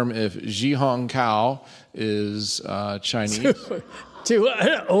confirm if Ji Hong Kao is Chinese.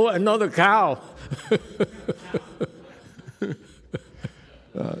 Another cow.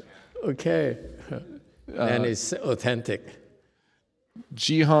 Okay. And it's authentic.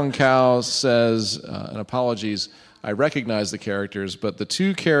 Ji Hong Kao says, and apologies, I recognize the characters, but the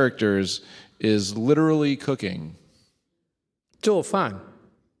 2 characters is literally cooking. 做饭,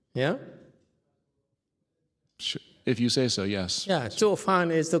 yeah? If you say so, yes. Yeah, 做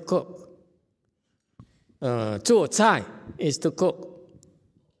饭 is to cook. 做菜 is to cook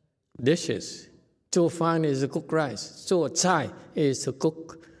dishes. 做饭 is to cook rice. 做菜 is to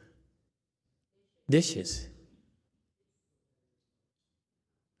cook dishes.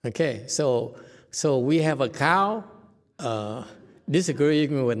 Okay, so we have a cow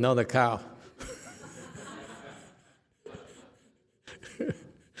disagreeing with another cow.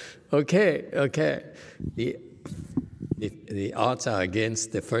 Okay. The odds are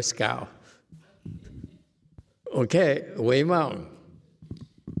against the first cow. Okay, Wei Mao.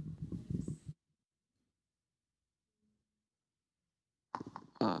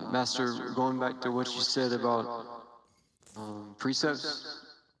 Master, going back to what you said about precepts.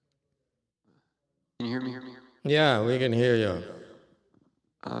 Can you hear me? Yeah, we can hear you.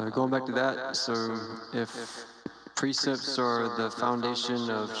 Going back to that, so if precepts are the foundation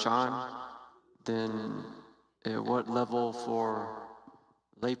of Chan, then at what level for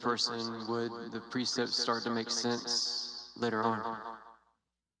layperson would the precepts start to make sense later on?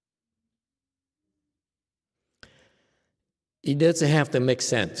 It doesn't have to make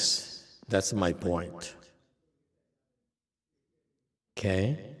sense. That's my point.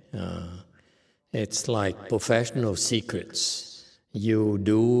 Okay? It's like professional secrets. You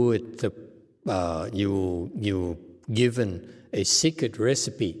do it, you given a secret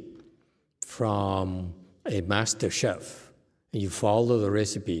recipe from a master chef. You follow the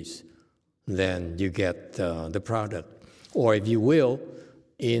recipes, then you get the product. Or if you will,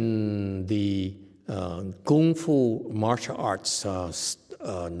 in the Kung Fu martial arts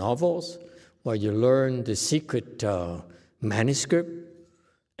novels, where you learn the secret manuscript,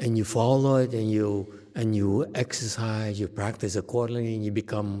 and you follow it, and you exercise, you practice accordingly, and you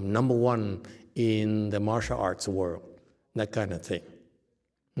become number one in the martial arts world. That kind of thing.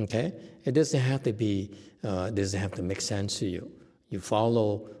 Okay? It doesn't have to be. Doesn't have to make sense to you. You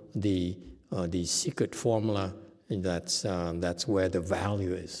follow the secret formula. That's where the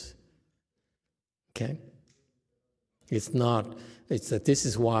value is. Okay? It's not. It's that this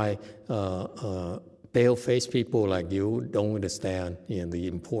is why pale-faced people like you don't understand the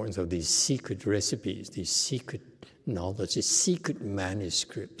importance of these secret recipes, these secret knowledge, these secret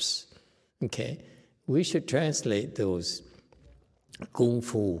manuscripts. Okay? We should translate those Kung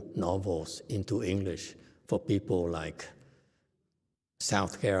Fu novels into English for people like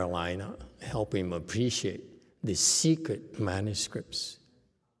South Carolina, help him appreciate the secret manuscripts.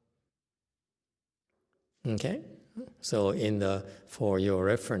 Okay? So for your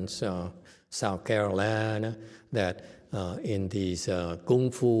reference, South Carolina, that in these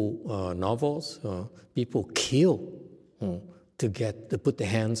Kung Fu novels, people kill to put their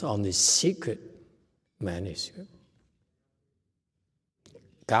hands on this secret manuscript.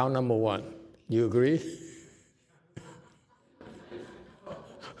 Cow number one. You agree?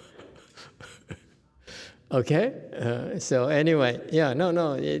 Okay? So anyway,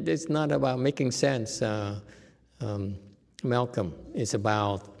 it's not about making sense, Malcolm. It's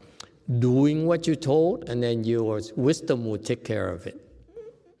about doing what you're told, and then your wisdom will take care of it.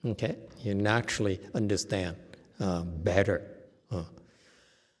 Okay? You naturally understand better.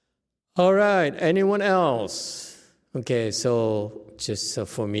 All right, anyone else? Okay, so just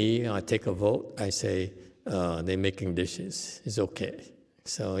for me, I take a vote. I say they're making dishes. It's okay.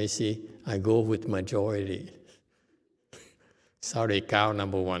 So you see, I go with majority. Sorry, cow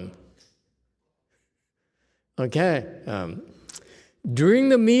number one. Okay. During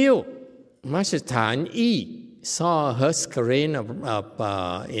the meal, Master Tan Yi saw a husk grain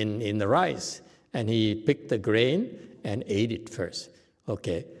in the rice, and he picked the grain and ate it first.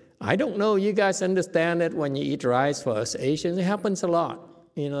 Okay. I don't know, you guys understand that when you eat rice for us Asians, it happens a lot.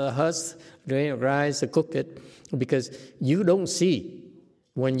 The husk, grain of rice, cook it, because you don't see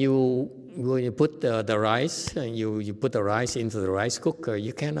when you put the rice, and you put the rice into the rice cooker,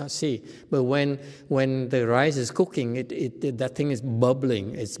 you cannot see. But when the rice is cooking, that thing is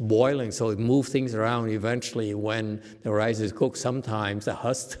bubbling, it's boiling, so it moves things around. Eventually, when the rice is cooked, sometimes the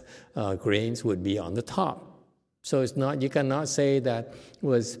husk grains would be on the top. So it's not. You cannot say that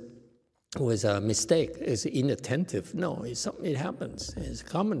was a mistake. It's inattentive. No, it happens. It's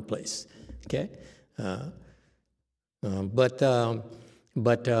commonplace. Okay, but Mao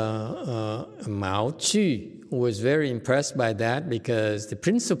Zedong was very impressed by that, because the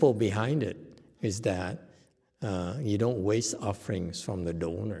principle behind it is that you don't waste offerings from the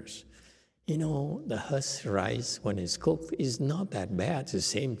donors. The husk rice, when it's cooked, is not that bad. It's the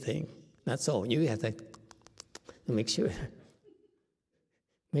same thing. That's all. You have to make sure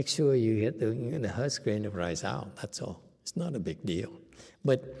you get the husk grain of rice out. That's all. It's not a big deal.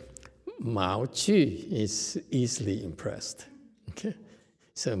 But Mao Zedong is easily impressed. Okay?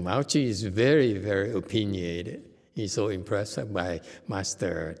 So Mao Zedong is very, very opinionated. He's so impressed by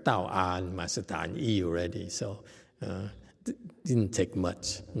Master Tao An, Master Tan Yi already. So didn't take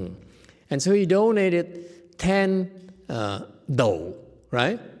much. And so he donated 10 dou,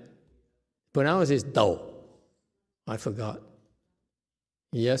 right? Pronounce is dou. I forgot.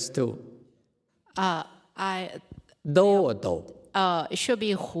 Yes, too. Dou or dou? It should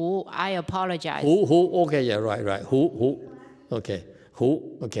be hu. I apologize. Hu. Okay, yeah, right. Hu. Okay.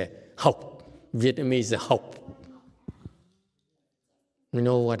 Hu. Okay. Học. Vietnamese is học. You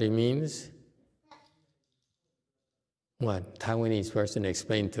know what it means? What? Taiwanese person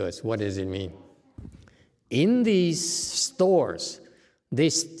explain to us. What does it mean? In these stores,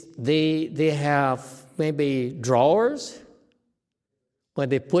 they have maybe drawers where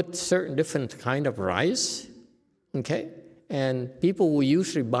they put certain different kind of rice, okay? And people will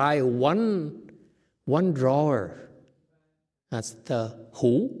usually buy one drawer. That's the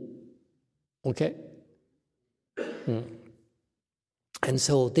hu, okay? And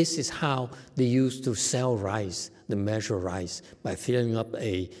so this is how they used to sell rice, the measure rice, by filling up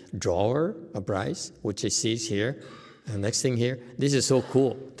a drawer of rice, which it says here. And next thing here, this is so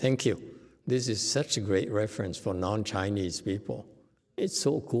cool. Thank you. This is such a great reference for non-Chinese people. It's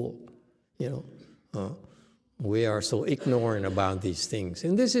so cool. You know, we are so ignorant about these things.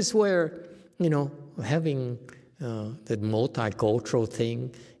 And this is where, you know, having the multicultural thing,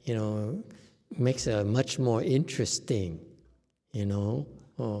 you know, makes it much more interesting. You know,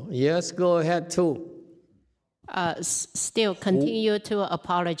 yes, go ahead too. Still continue to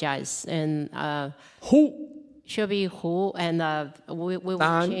apologize and Who? should be who, and we will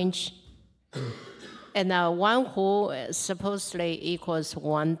change. And one who supposedly equals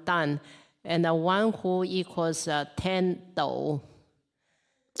 1 dan, and one who equals 10 dou.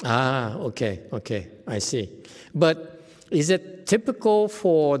 Ah, okay, I see. But is it typical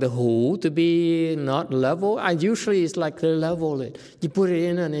for the hu to be not level? Usually it's like they level it. You put it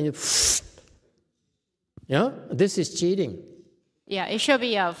in and then you... Yeah, this is cheating. Yeah, it should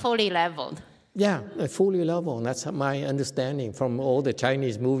be fully leveled. Yeah, fully level. That's my understanding from all the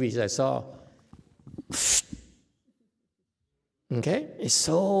Chinese movies I saw. Okay? It's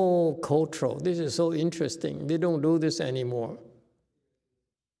so cultural. This is so interesting. They don't do this anymore.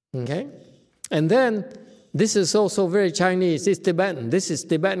 Okay? And then... this is also very Chinese. It's Tibetan. This is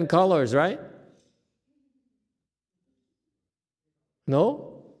Tibetan colors, right? No?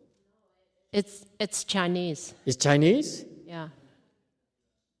 It's Chinese. It's Chinese? Yeah.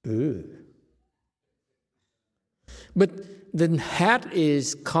 Ooh. But the hat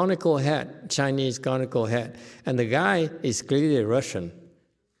is conical hat, Chinese conical hat. And the guy is clearly Russian.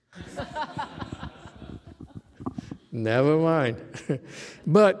 Never mind.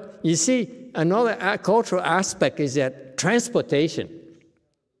 But you see, another cultural aspect is that transportation.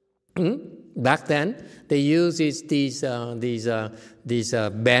 Back then, they used these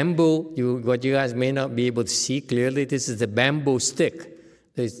bamboo. What you guys may not be able to see clearly, this is the bamboo stick.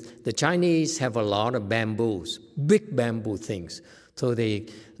 The Chinese have a lot of bamboos, big bamboo things. So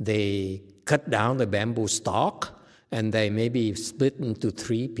they cut down the bamboo stalk, and they maybe split into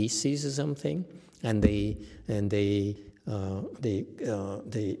 3 pieces or something, and they're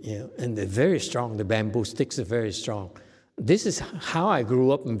very strong. The bamboo sticks are very strong. This is how I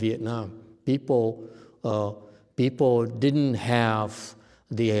grew up in Vietnam. People didn't have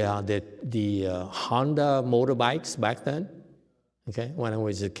the Honda motorbikes back then. Okay, when I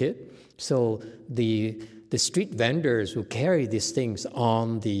was a kid, so the street vendors would carry these things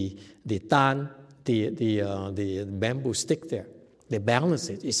on the bamboo stick there. They balance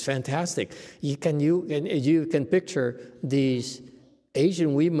it. It's fantastic. You can picture these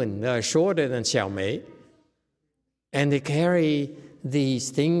Asian women that are shorter than Xiao Mei, and they carry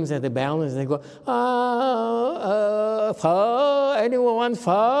these things and they balance. And they go, pho, anyone want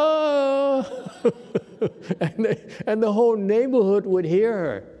pho? and the whole neighborhood would hear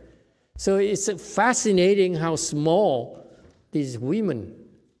her. So it's fascinating how small these women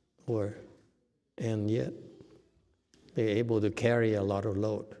were, and yet they're able to carry a lot of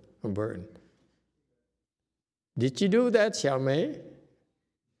load and burden. Did you do that, Xiao Mei?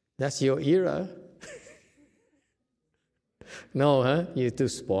 That's your era. No, huh? You're too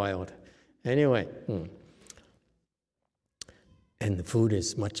spoiled. Anyway, and the food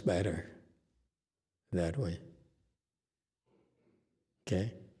is much better that way.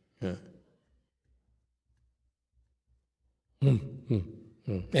 Okay? Yeah.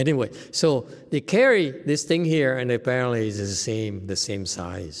 Anyway, so they carry this thing here, and apparently it's the same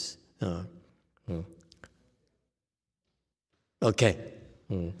size. Okay.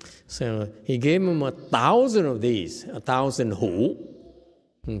 So he gave him 1,000 of these, 1,000 hu.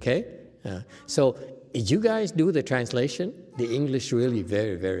 Okay? So you guys do the translation? The English really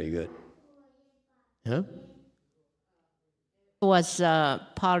very, very good. Huh? It was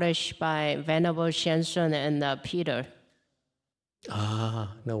polished by Venerable Xianshun and Peter.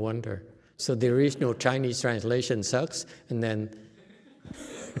 Ah, no wonder. So the original Chinese translation sucks, and then...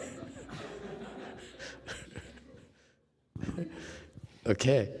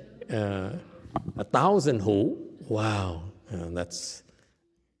 Okay, 1,000 hu. Wow, that's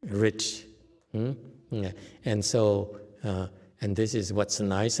rich. Yeah. And so, and this is what's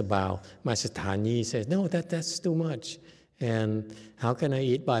nice about Master Tani. Says, no, that's too much. And how can I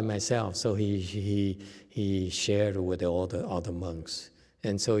eat by myself? So he shared with all the monks.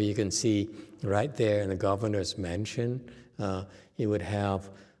 And so you can see right there in the governor's mansion, he would have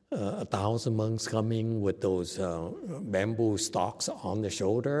 1,000 monks coming with those bamboo stalks on the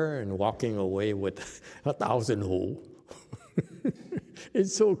shoulder and walking away with 1,000 hu.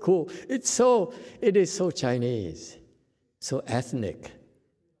 It's so cool. It is so Chinese, so ethnic.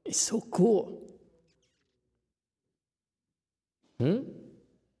 It's so cool.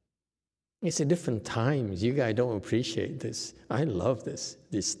 It's a different times. You guys don't appreciate this. I love these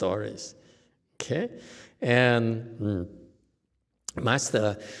stories. Okay? And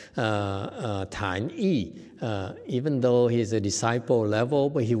Master Tan Yi, even though he's a disciple level,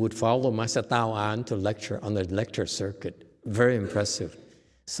 but he would follow Master Tao An to lecture on the lecture circuit. Very impressive.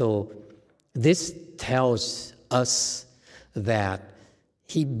 So this tells us that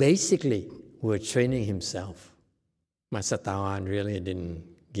he basically was training himself. Master Tao An really didn't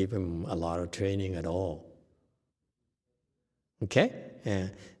give him a lot of training at all. Okay?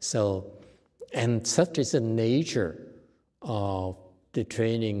 And such is the nature of the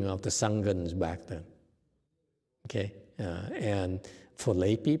training of the Sanghans back then. Okay? And for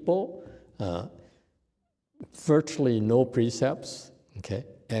lay people, virtually no precepts. Okay?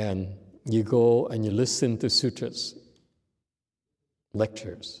 And you go and you listen to sutras,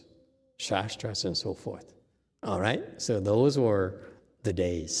 lectures, shastras, and so forth. All right? So those were the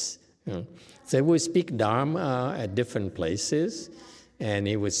days. So we speak Dharma at different places, and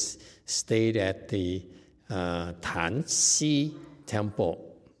he was stayed at the Tanxi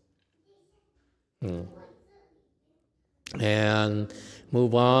temple. And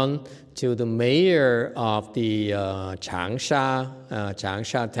move on to the mayor of the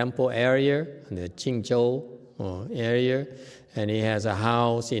Changsha temple area, the Jingzhou area, and he has a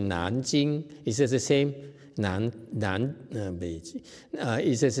house in Nanjing. Is it the same? Is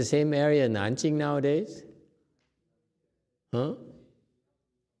it the same area in Nanjing nowadays? Huh?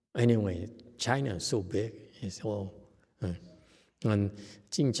 Anyway, China is so big. It's all. And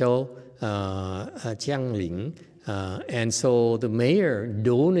Jingzhou, Jiangling, and so the mayor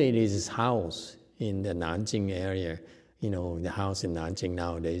donated his house in the Nanjing area. You know, the house in Nanjing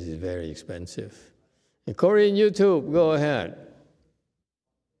nowadays is very expensive. And Korean YouTube, go ahead.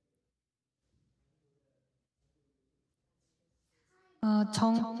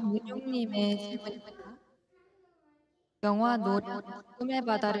 정문용님의 질문입니다. 영화 노래 꿈의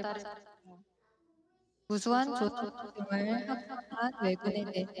바다를 보셨어요. 무수한 조선 등을 학습한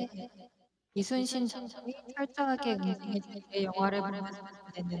외군에 대해 이순신 장군이 철저하게 응징해주기에 영화를 보면서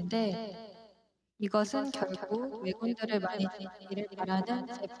됐는데 이것은 결국 외군들을 많이 지키기를 바라는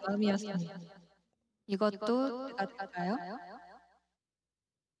제 마음이었습니다. 이것도 제가 될까요?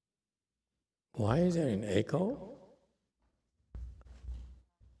 Why is there an echo?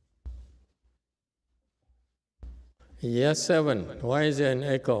 Yes, 7. Why is there an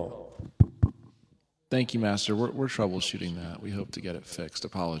echo? Thank you, Master. We're troubleshooting that. We hope to get it fixed.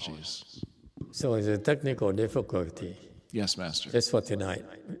 Apologies. So it's a technical difficulty. Yes, Master. Just for tonight.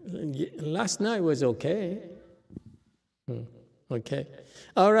 Last night was okay. Okay.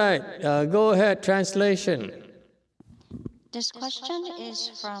 All right. Go ahead. Translation. This question is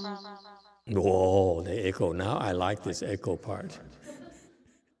from... Whoa, the echo. Now I like this echo part.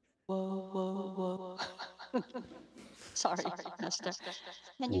 Whoa, whoa, whoa. Sorry, Master.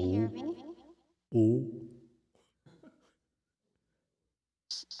 Can you hear me?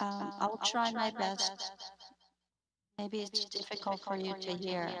 I'll try my best. Maybe it's difficult for you to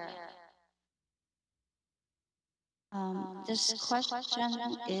hear. This question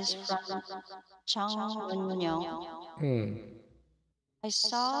is from Chang Wen-Myung. I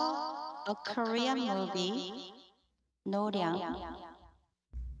saw a Korean movie, Noryang,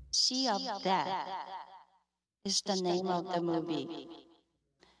 Sea of Death is the name of the movie.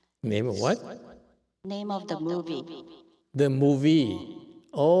 Name of what? Name of the movie. The movie.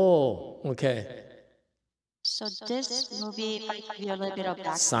 Oh, okay. So this movie, if I give you a little bit of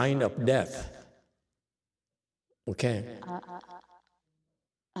background. Sign of Death. Okay.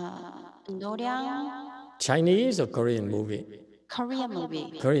 Noryang. Chinese or Korean movie? Korean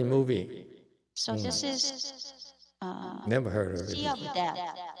movie. Korean movie. So this is never heard of it. Sea of Death.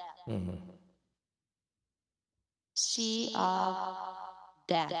 Sea of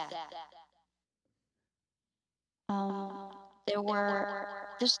Death. There were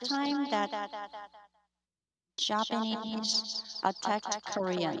this time that Japanese attacked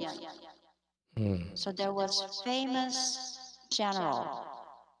Koreans. So there was famous general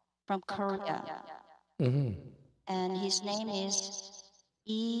from Korea, and his name is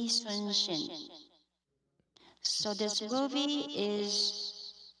Yi Sun-shin. So this movie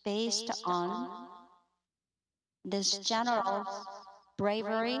is based on this general's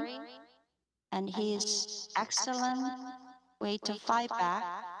bravery and his excellent way to fight back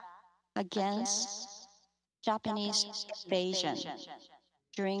against Japanese invasion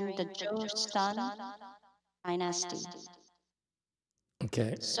during the Joseon dynasty.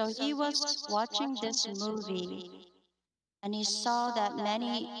 Okay. So he was watching this movie and he saw that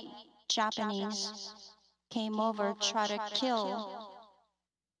many Japanese came over to try to kill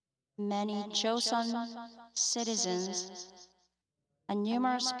many Joseon citizens, and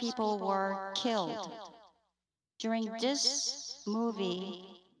numerous people were killed. During this movie,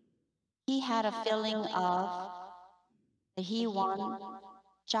 he had a feeling of that he wants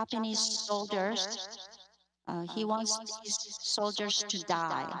Japanese soldiers, he wants these soldiers to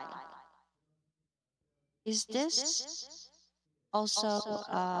die. Is this also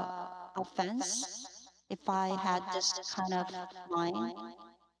offense if I had this kind of mind?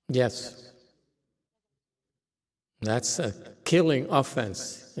 Yes. That's a killing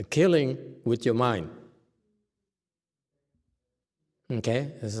offense, a killing with your mind.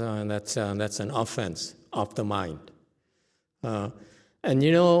 Okay, so that's an offense of the mind. And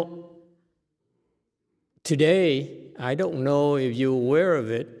you know, today, I don't know if you're aware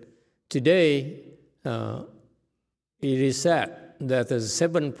of it, today it is said that there's a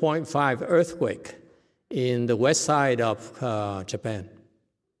 7.5 earthquake in the west side of Japan,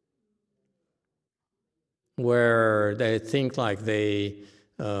 where they think like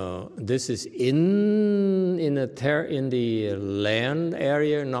this is in the land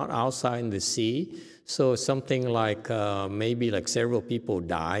area, not outside in the sea. So something like maybe like several people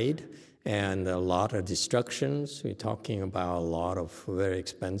died and a lot of destructions. We're talking about a lot of very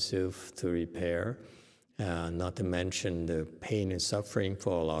expensive to repair, not to mention the pain and suffering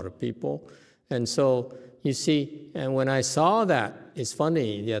for a lot of people. And so you see, and when I saw that, it's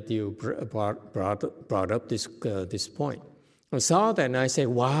funny that you brought up this point. I saw that and I said,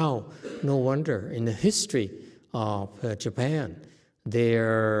 wow, no wonder in the history of Japan, they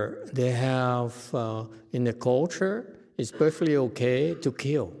have, in the culture, it's perfectly okay to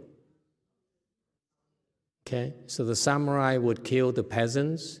kill. Okay, so the samurai would kill the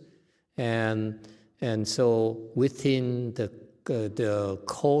peasants, and so within the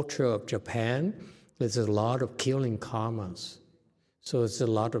culture of Japan, there's a lot of killing karmas. So it's a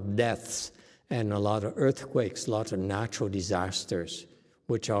lot of deaths and a lot of earthquakes, a lot of natural disasters,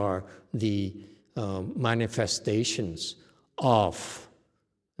 which are the manifestations of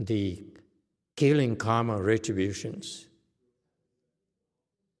the killing karma retributions.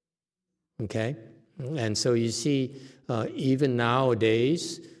 Okay? And so you see, even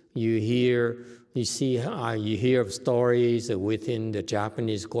nowadays, you hear of stories within the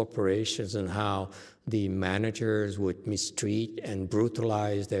Japanese corporations and how the managers would mistreat and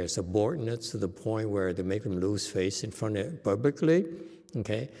brutalize their subordinates to the point where they make them lose face in front of publicly,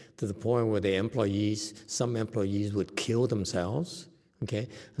 okay, to the point where some employees would kill themselves, okay,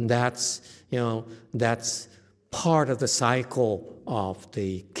 and that's part of the cycle of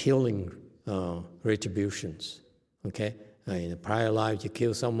the killing retributions, okay. In a prior life, you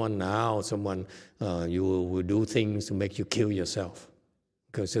kill someone. Now, you will do things to make you kill yourself,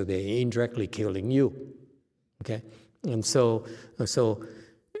 because so they're indirectly killing you, okay. And so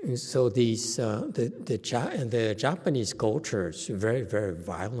these the Japanese culture is very, very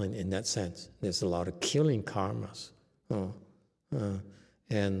violent in that sense. There's a lot of killing karmas,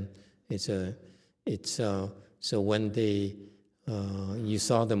 and so when you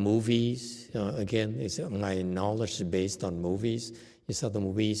saw the movies, again, my knowledge is based on movies. You saw the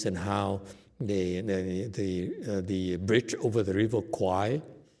movies and how the bridge over the River Kwai,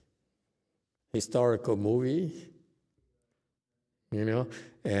 historical movie,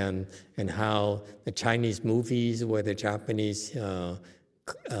 and how the Chinese movies where the Japanese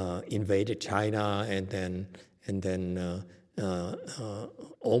invaded China and then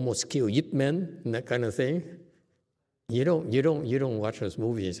almost killed Yip Men and that kind of thing. You don't watch those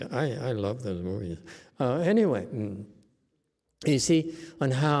movies. I love those movies. Anyway, you see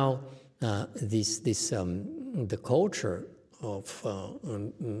on how the culture of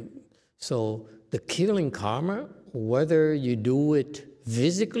so the killing karma, whether you do it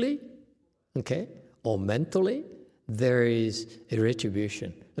physically, okay, or mentally, there is a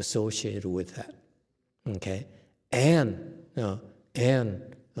retribution associated with that, okay, and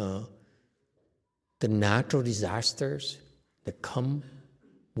the natural disasters that come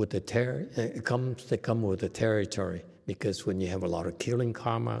with the territory, because when you have a lot of killing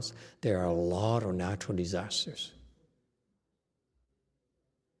karmas, there are a lot of natural disasters.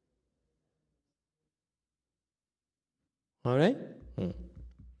 All right?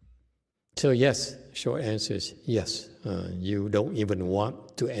 So yes, Short answer is yes. You don't even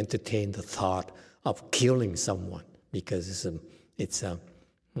want to entertain the thought of killing someone because it's a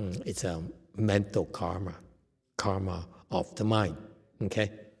mental karma of the mind.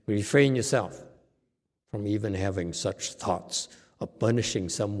 Okay, refrain yourself from even having such thoughts of punishing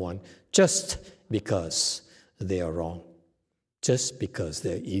someone just because they are wrong, just because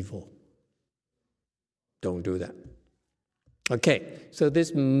they're evil. Don't do that. Okay, so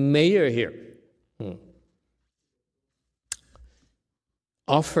this mayor here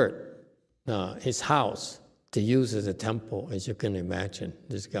offered his house to use as a temple. As you can imagine,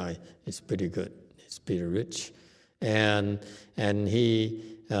 this guy is pretty good. He's pretty rich, and he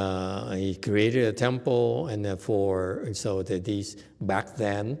created a temple, and so that these back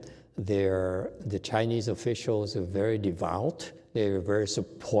then the Chinese officials were very devout. They were very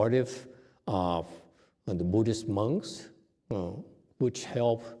supportive of the Buddhist monks, which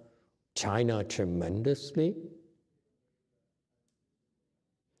helped China tremendously.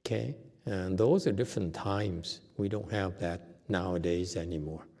 Okay, and those are different times. We don't have that nowadays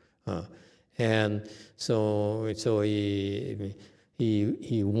anymore. And so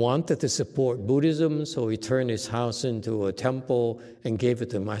he wanted to support Buddhism, so he turned his house into a temple and gave it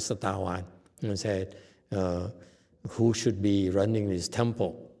to Master Tawan and said, who should be running this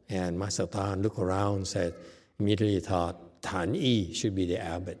temple? And Master Tawan looked around and said, immediately thought, Tan Yi should be the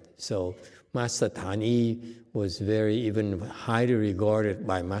abbot. So Master Tan Yi was even highly regarded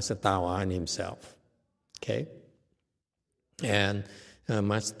by Master Tawan himself. Okay? And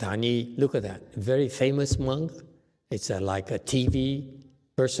Master Tan Yi, look at that, very famous monk. It's like a TV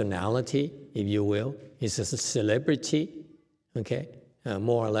personality, if you will. He's a celebrity, okay?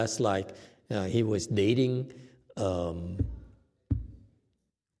 More or less like he was dating,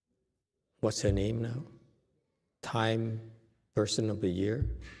 what's her name now? Time Person of the Year?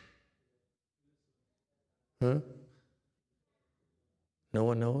 Huh? No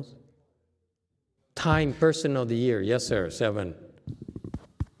one knows? Time Person of the Year, yes sir, 7.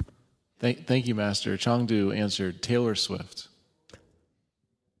 Thank you, Master. Chengdu answered Taylor Swift.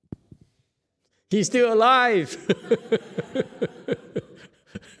 He's still alive.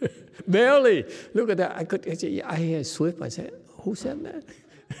 Barely. Look at that. I hear Swift. I said, who said that?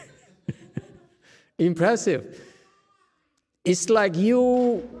 Impressive. It's like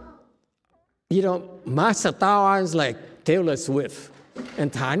Master Tawan is like Taylor Swift.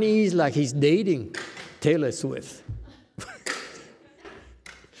 And Tan Yi is like he's dating Taylor Swift.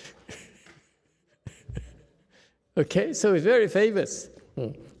 Okay, so he's very famous.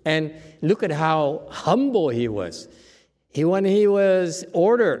 And look at how humble he was. When he was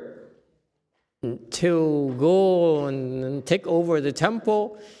ordered to go and take over the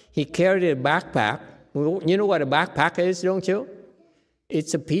temple, he carried a backpack. You know what a backpack is, don't you?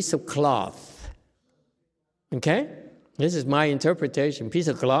 It's a piece of cloth. Okay? This is my interpretation. Piece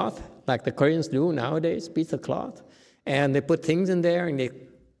of cloth, like the Koreans do nowadays, piece of cloth. And they put things in there and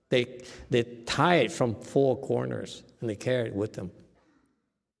they tie it from 4 corners and they carry it with them.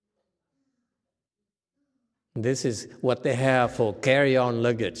 This is what they have for carry-on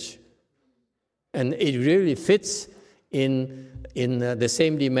luggage. And it really fits in the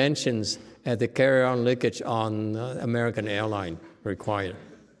same dimensions as the carry-on luggage on American Airlines required.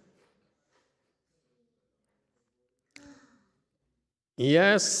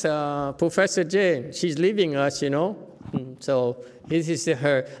 Yes, Professor Jane, she's leaving us, So this is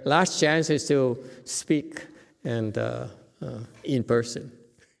her last chance is to speak and in person.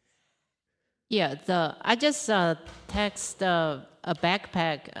 Yeah, I just text a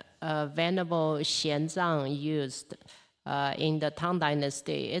backpack Venerable Xianzang used in the Tang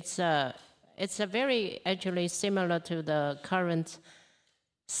Dynasty. It's a very actually similar to the current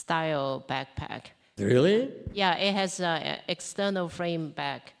style backpack. Really? Yeah, it has an external frame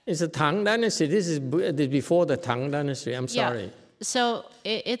back. It's a Tang Dynasty. This is before the Tang Dynasty. I'm sorry. Yeah. So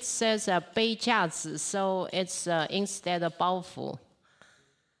it says 背架子, so it's instead of 包袱.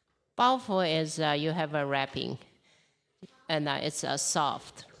 包袱 is you have a wrapping, and it's a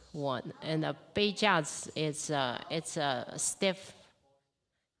soft one. And the 背架子 it's a stiff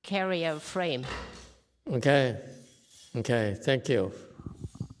carrier frame. Okay, thank you.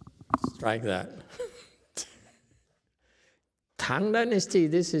 Strike that. Tang Dynasty,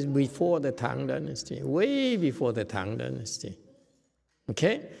 this is before the Tang Dynasty, way before the Tang Dynasty.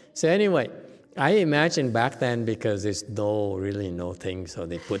 Okay, so anyway, I imagine back then because there's really no thing, so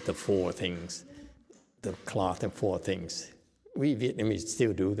they put the 4 things, the cloth and 4 things. We Vietnamese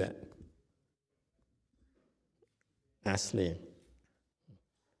still do that. Actually,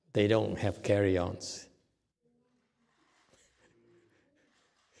 they don't have carry-ons.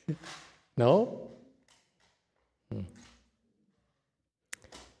 No?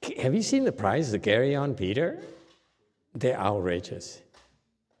 have you seen the price of carry-on Peter? They're outrageous.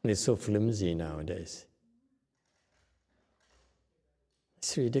 They're so flimsy nowadays.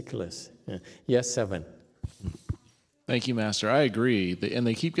 It's ridiculous. Yes, 7. Thank you, Master. I agree. And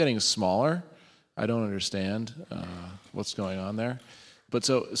they keep getting smaller. I don't understand what's going on there. But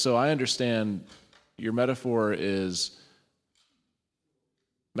so I understand your metaphor is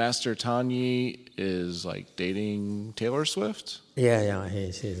Master Tanyi is like dating Taylor Swift? Yeah,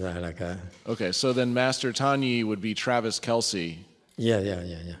 he's like a... Okay, so then Master Tanyi would be Travis Kelce.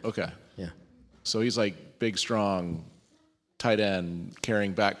 Yeah. Okay. Yeah. So he's like big, strong, tight end,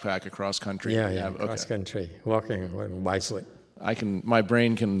 carrying backpack across country. Yeah, across country, walking bicycle. My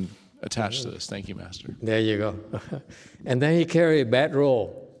brain can attach to this. Thank you, Master. There you go. And then he carry a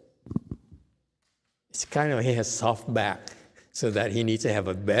bedroll. It's kind of, he has soft back, so that he needs to have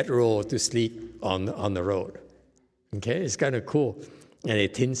a bedroll to sleep on the road. Okay, it's kind of cool. And a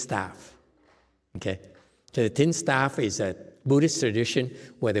tin staff. Okay, so the tin staff is a Buddhist tradition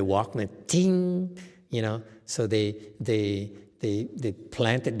where they walk and ting, so they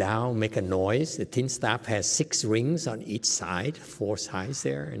plant it down, make a noise. The tin staff has 6 rings on each side, 4 sides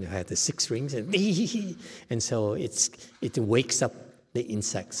there, and it has the 6 rings, and so it wakes up the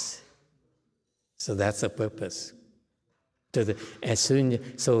insects. So that's the purpose. So the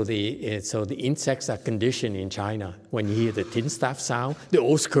insects are conditioned in China. When you hear the tin staff sound, they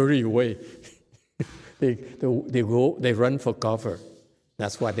all scurry away. They run for cover.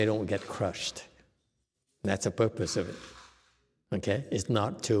 That's why they don't get crushed. That's the purpose of it. Okay, it's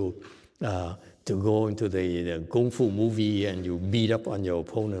not to go into the kung fu movie and you beat up on your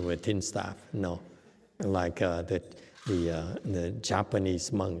opponent with tin staff. No, like the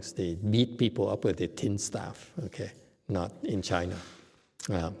Japanese monks, they beat people up with a tin staff. Okay. Not in China.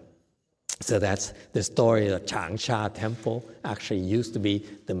 So that's the story of Changsha Temple. Actually used to be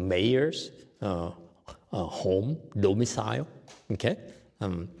the mayor's home, domicile. Okay?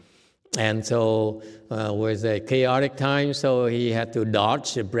 And so it was a chaotic time, so he had to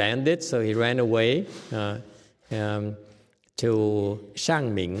dodge the bandits, so he ran away to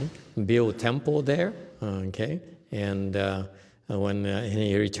Shangming, build a temple there. Okay? And when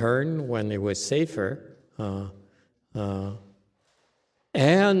he returned, when it was safer,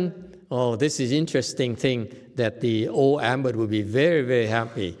 this is interesting thing that the old abbot would be very, very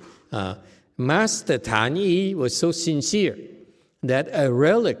happy. Master Tanyi was so sincere that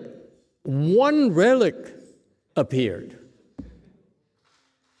one relic appeared.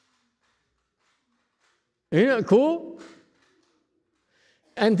 Isn't that cool?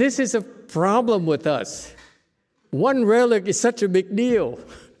 And this is a problem with us. One relic is such a big deal.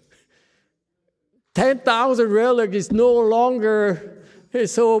 10,000 relics is no longer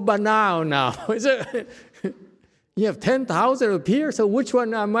so banal now. You have 10,000 appear, so which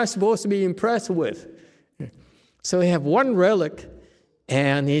one am I supposed to be impressed with? So we have one relic,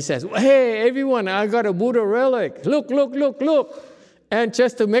 and he says, hey, everyone, I got a Buddha relic. Look. And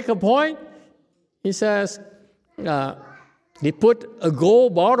just to make a point, he says, he put a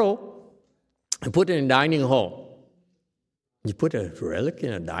gold bottle and put it in a dining hall. You put a relic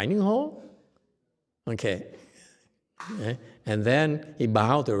in a dining hall? Okay. And then he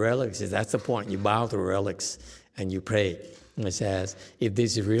bowed the relics. That's the point. You bow the relics and you pray. And it says, if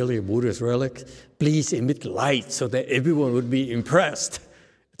this is really a Buddha's relic, please emit light so that everyone would be impressed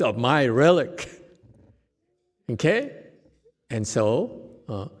of my relic. Okay? And so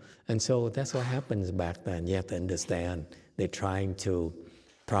that's what happens back then. You have to understand they're trying to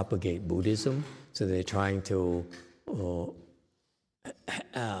propagate Buddhism, so they're trying to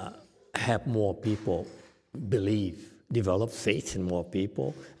have more people believe, develop faith in more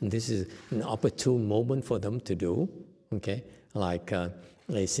people, and this is an opportune moment for them to do. Okay, like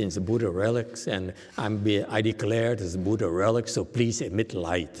since the Buddha relics, and I declare this Buddha relic, so please emit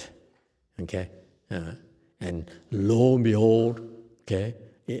light. Okay, and lo and behold, okay,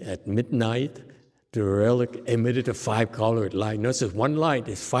 at midnight, the relic emitted a 5-colored light. Not just one light;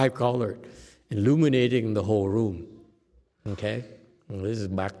 it's 5-colored, illuminating the whole room. Okay. This is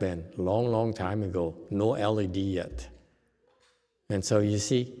back then, long time ago. No LED yet. And so you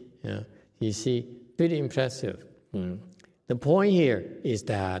see, pretty impressive. The point here is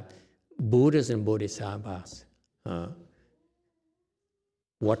that Buddhas and Bodhisattvas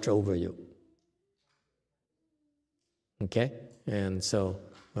watch over you. Okay? And so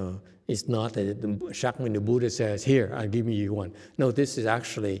it's not that Shakyamuni Buddha says, here, I'll give you one. No, this is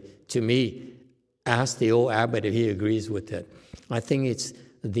actually, to me, ask the old abbot if he agrees with it. I think it's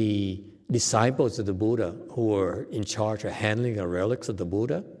the disciples of the Buddha who are in charge of handling the relics of the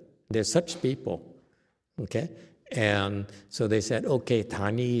Buddha. They're such people, okay? And so they said, okay,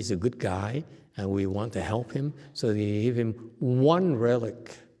 Tani is a good guy, and we want to help him. So they gave him one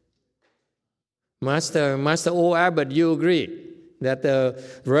relic. Master O Abbot, you agree that the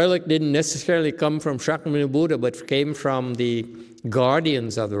relic didn't necessarily come from Shakyamuni Buddha, but came from the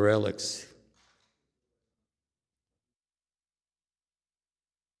guardians of the relics.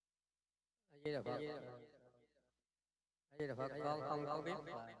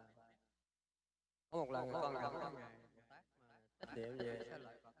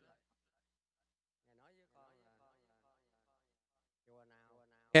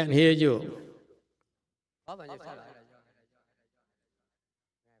 Can't hear you.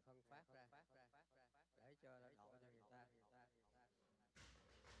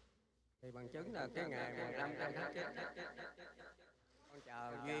 Thì bằng chứng là cái ngày 1500 tháng 9 con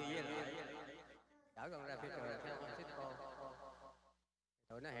chào Duy với chở con ra phía trời San Francisco.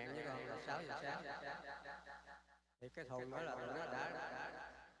 Tụi nó hẹn với con là 6 giờ sáng. Thì cái thùng đó là tụi nó đã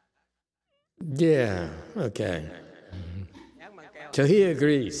Yeah, okay. So he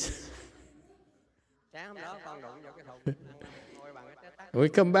agrees. Sáng hôm đó con đụng vào cái thùng. We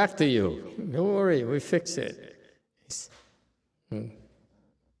come back to you. Don't worry, we fix it.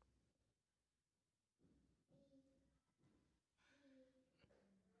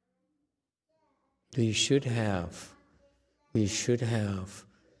 We should have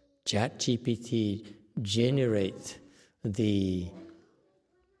ChatGPT generate the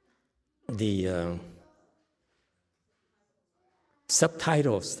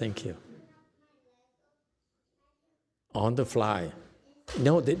subtitles. Thank you. On the fly.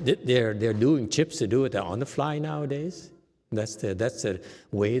 No, they're doing chips to do it on the fly nowadays. That's the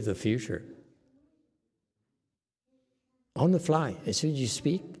way of the future. On the fly, as soon as you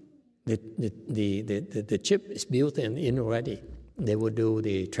speak, the chip is built in already. They will do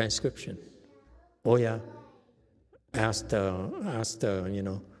the transcription. Oh yeah, ask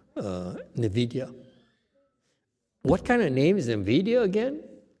NVIDIA. What kind of name is NVIDIA again?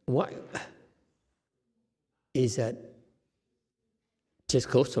 What is that?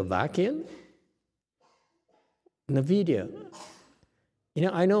 Czechoslovakian? NVIDIA. You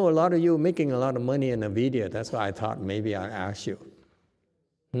know, I know a lot of you making a lot of money in NVIDIA. That's why I thought maybe I'll ask you.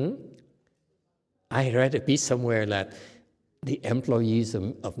 I read a piece somewhere that the employees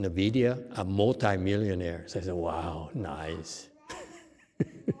of NVIDIA are multi-millionaires. I said, wow, nice.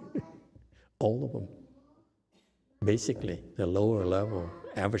 All of them. Basically, the lower level,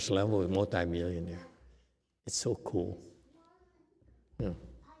 average level is multi-millionaire. It's so cool. Yeah.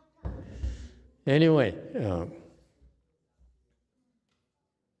 Anyway,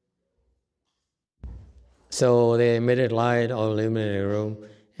 so they emitted light or illuminated room,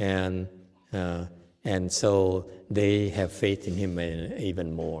 and so they have faith in him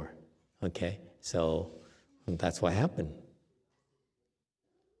even more. Okay, so that's what happened.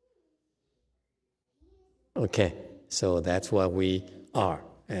 Okay, so that's where we are.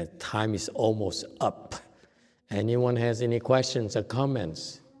 And time is almost up. Anyone has any questions or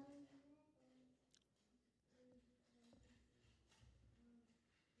comments?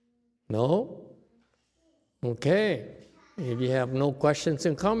 No? Okay. If you have no questions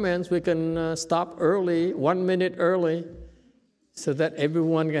and comments, we can stop early, 1 minute early, so that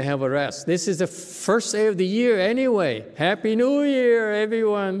everyone can have a rest. This is the first day of the year anyway. Happy New Year,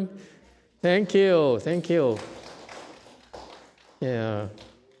 everyone. Thank you. Thank you. Yeah.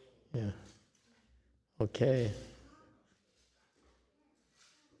 Yeah. Okay.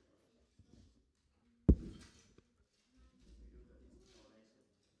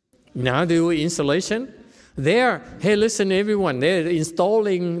 Now do installation. There, hey, listen, everyone. They're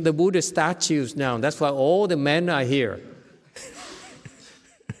installing the Buddha statues now. That's why all the men are here.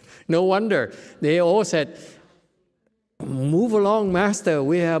 No wonder they all said, "Move along, Master.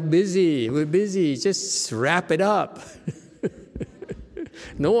 We are busy. We're busy. Just wrap it up."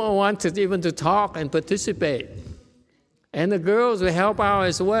 No one wanted even to talk and participate. And the girls will help out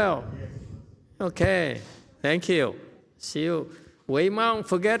as well. Okay, thank you. See you. Wei Mount,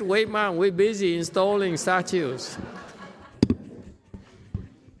 forget Wei Mount. We're busy installing statues.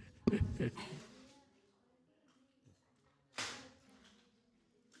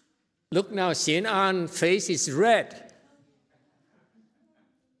 Look now, Xian An's face is red.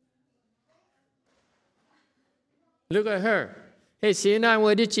 Look at her. Hey, Xian An,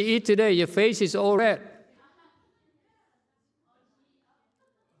 what did you eat today? Your face is all red.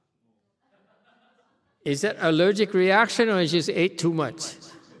 Is that allergic reaction or you just ate too much?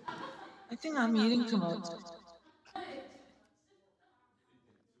 I think I'm eating too much.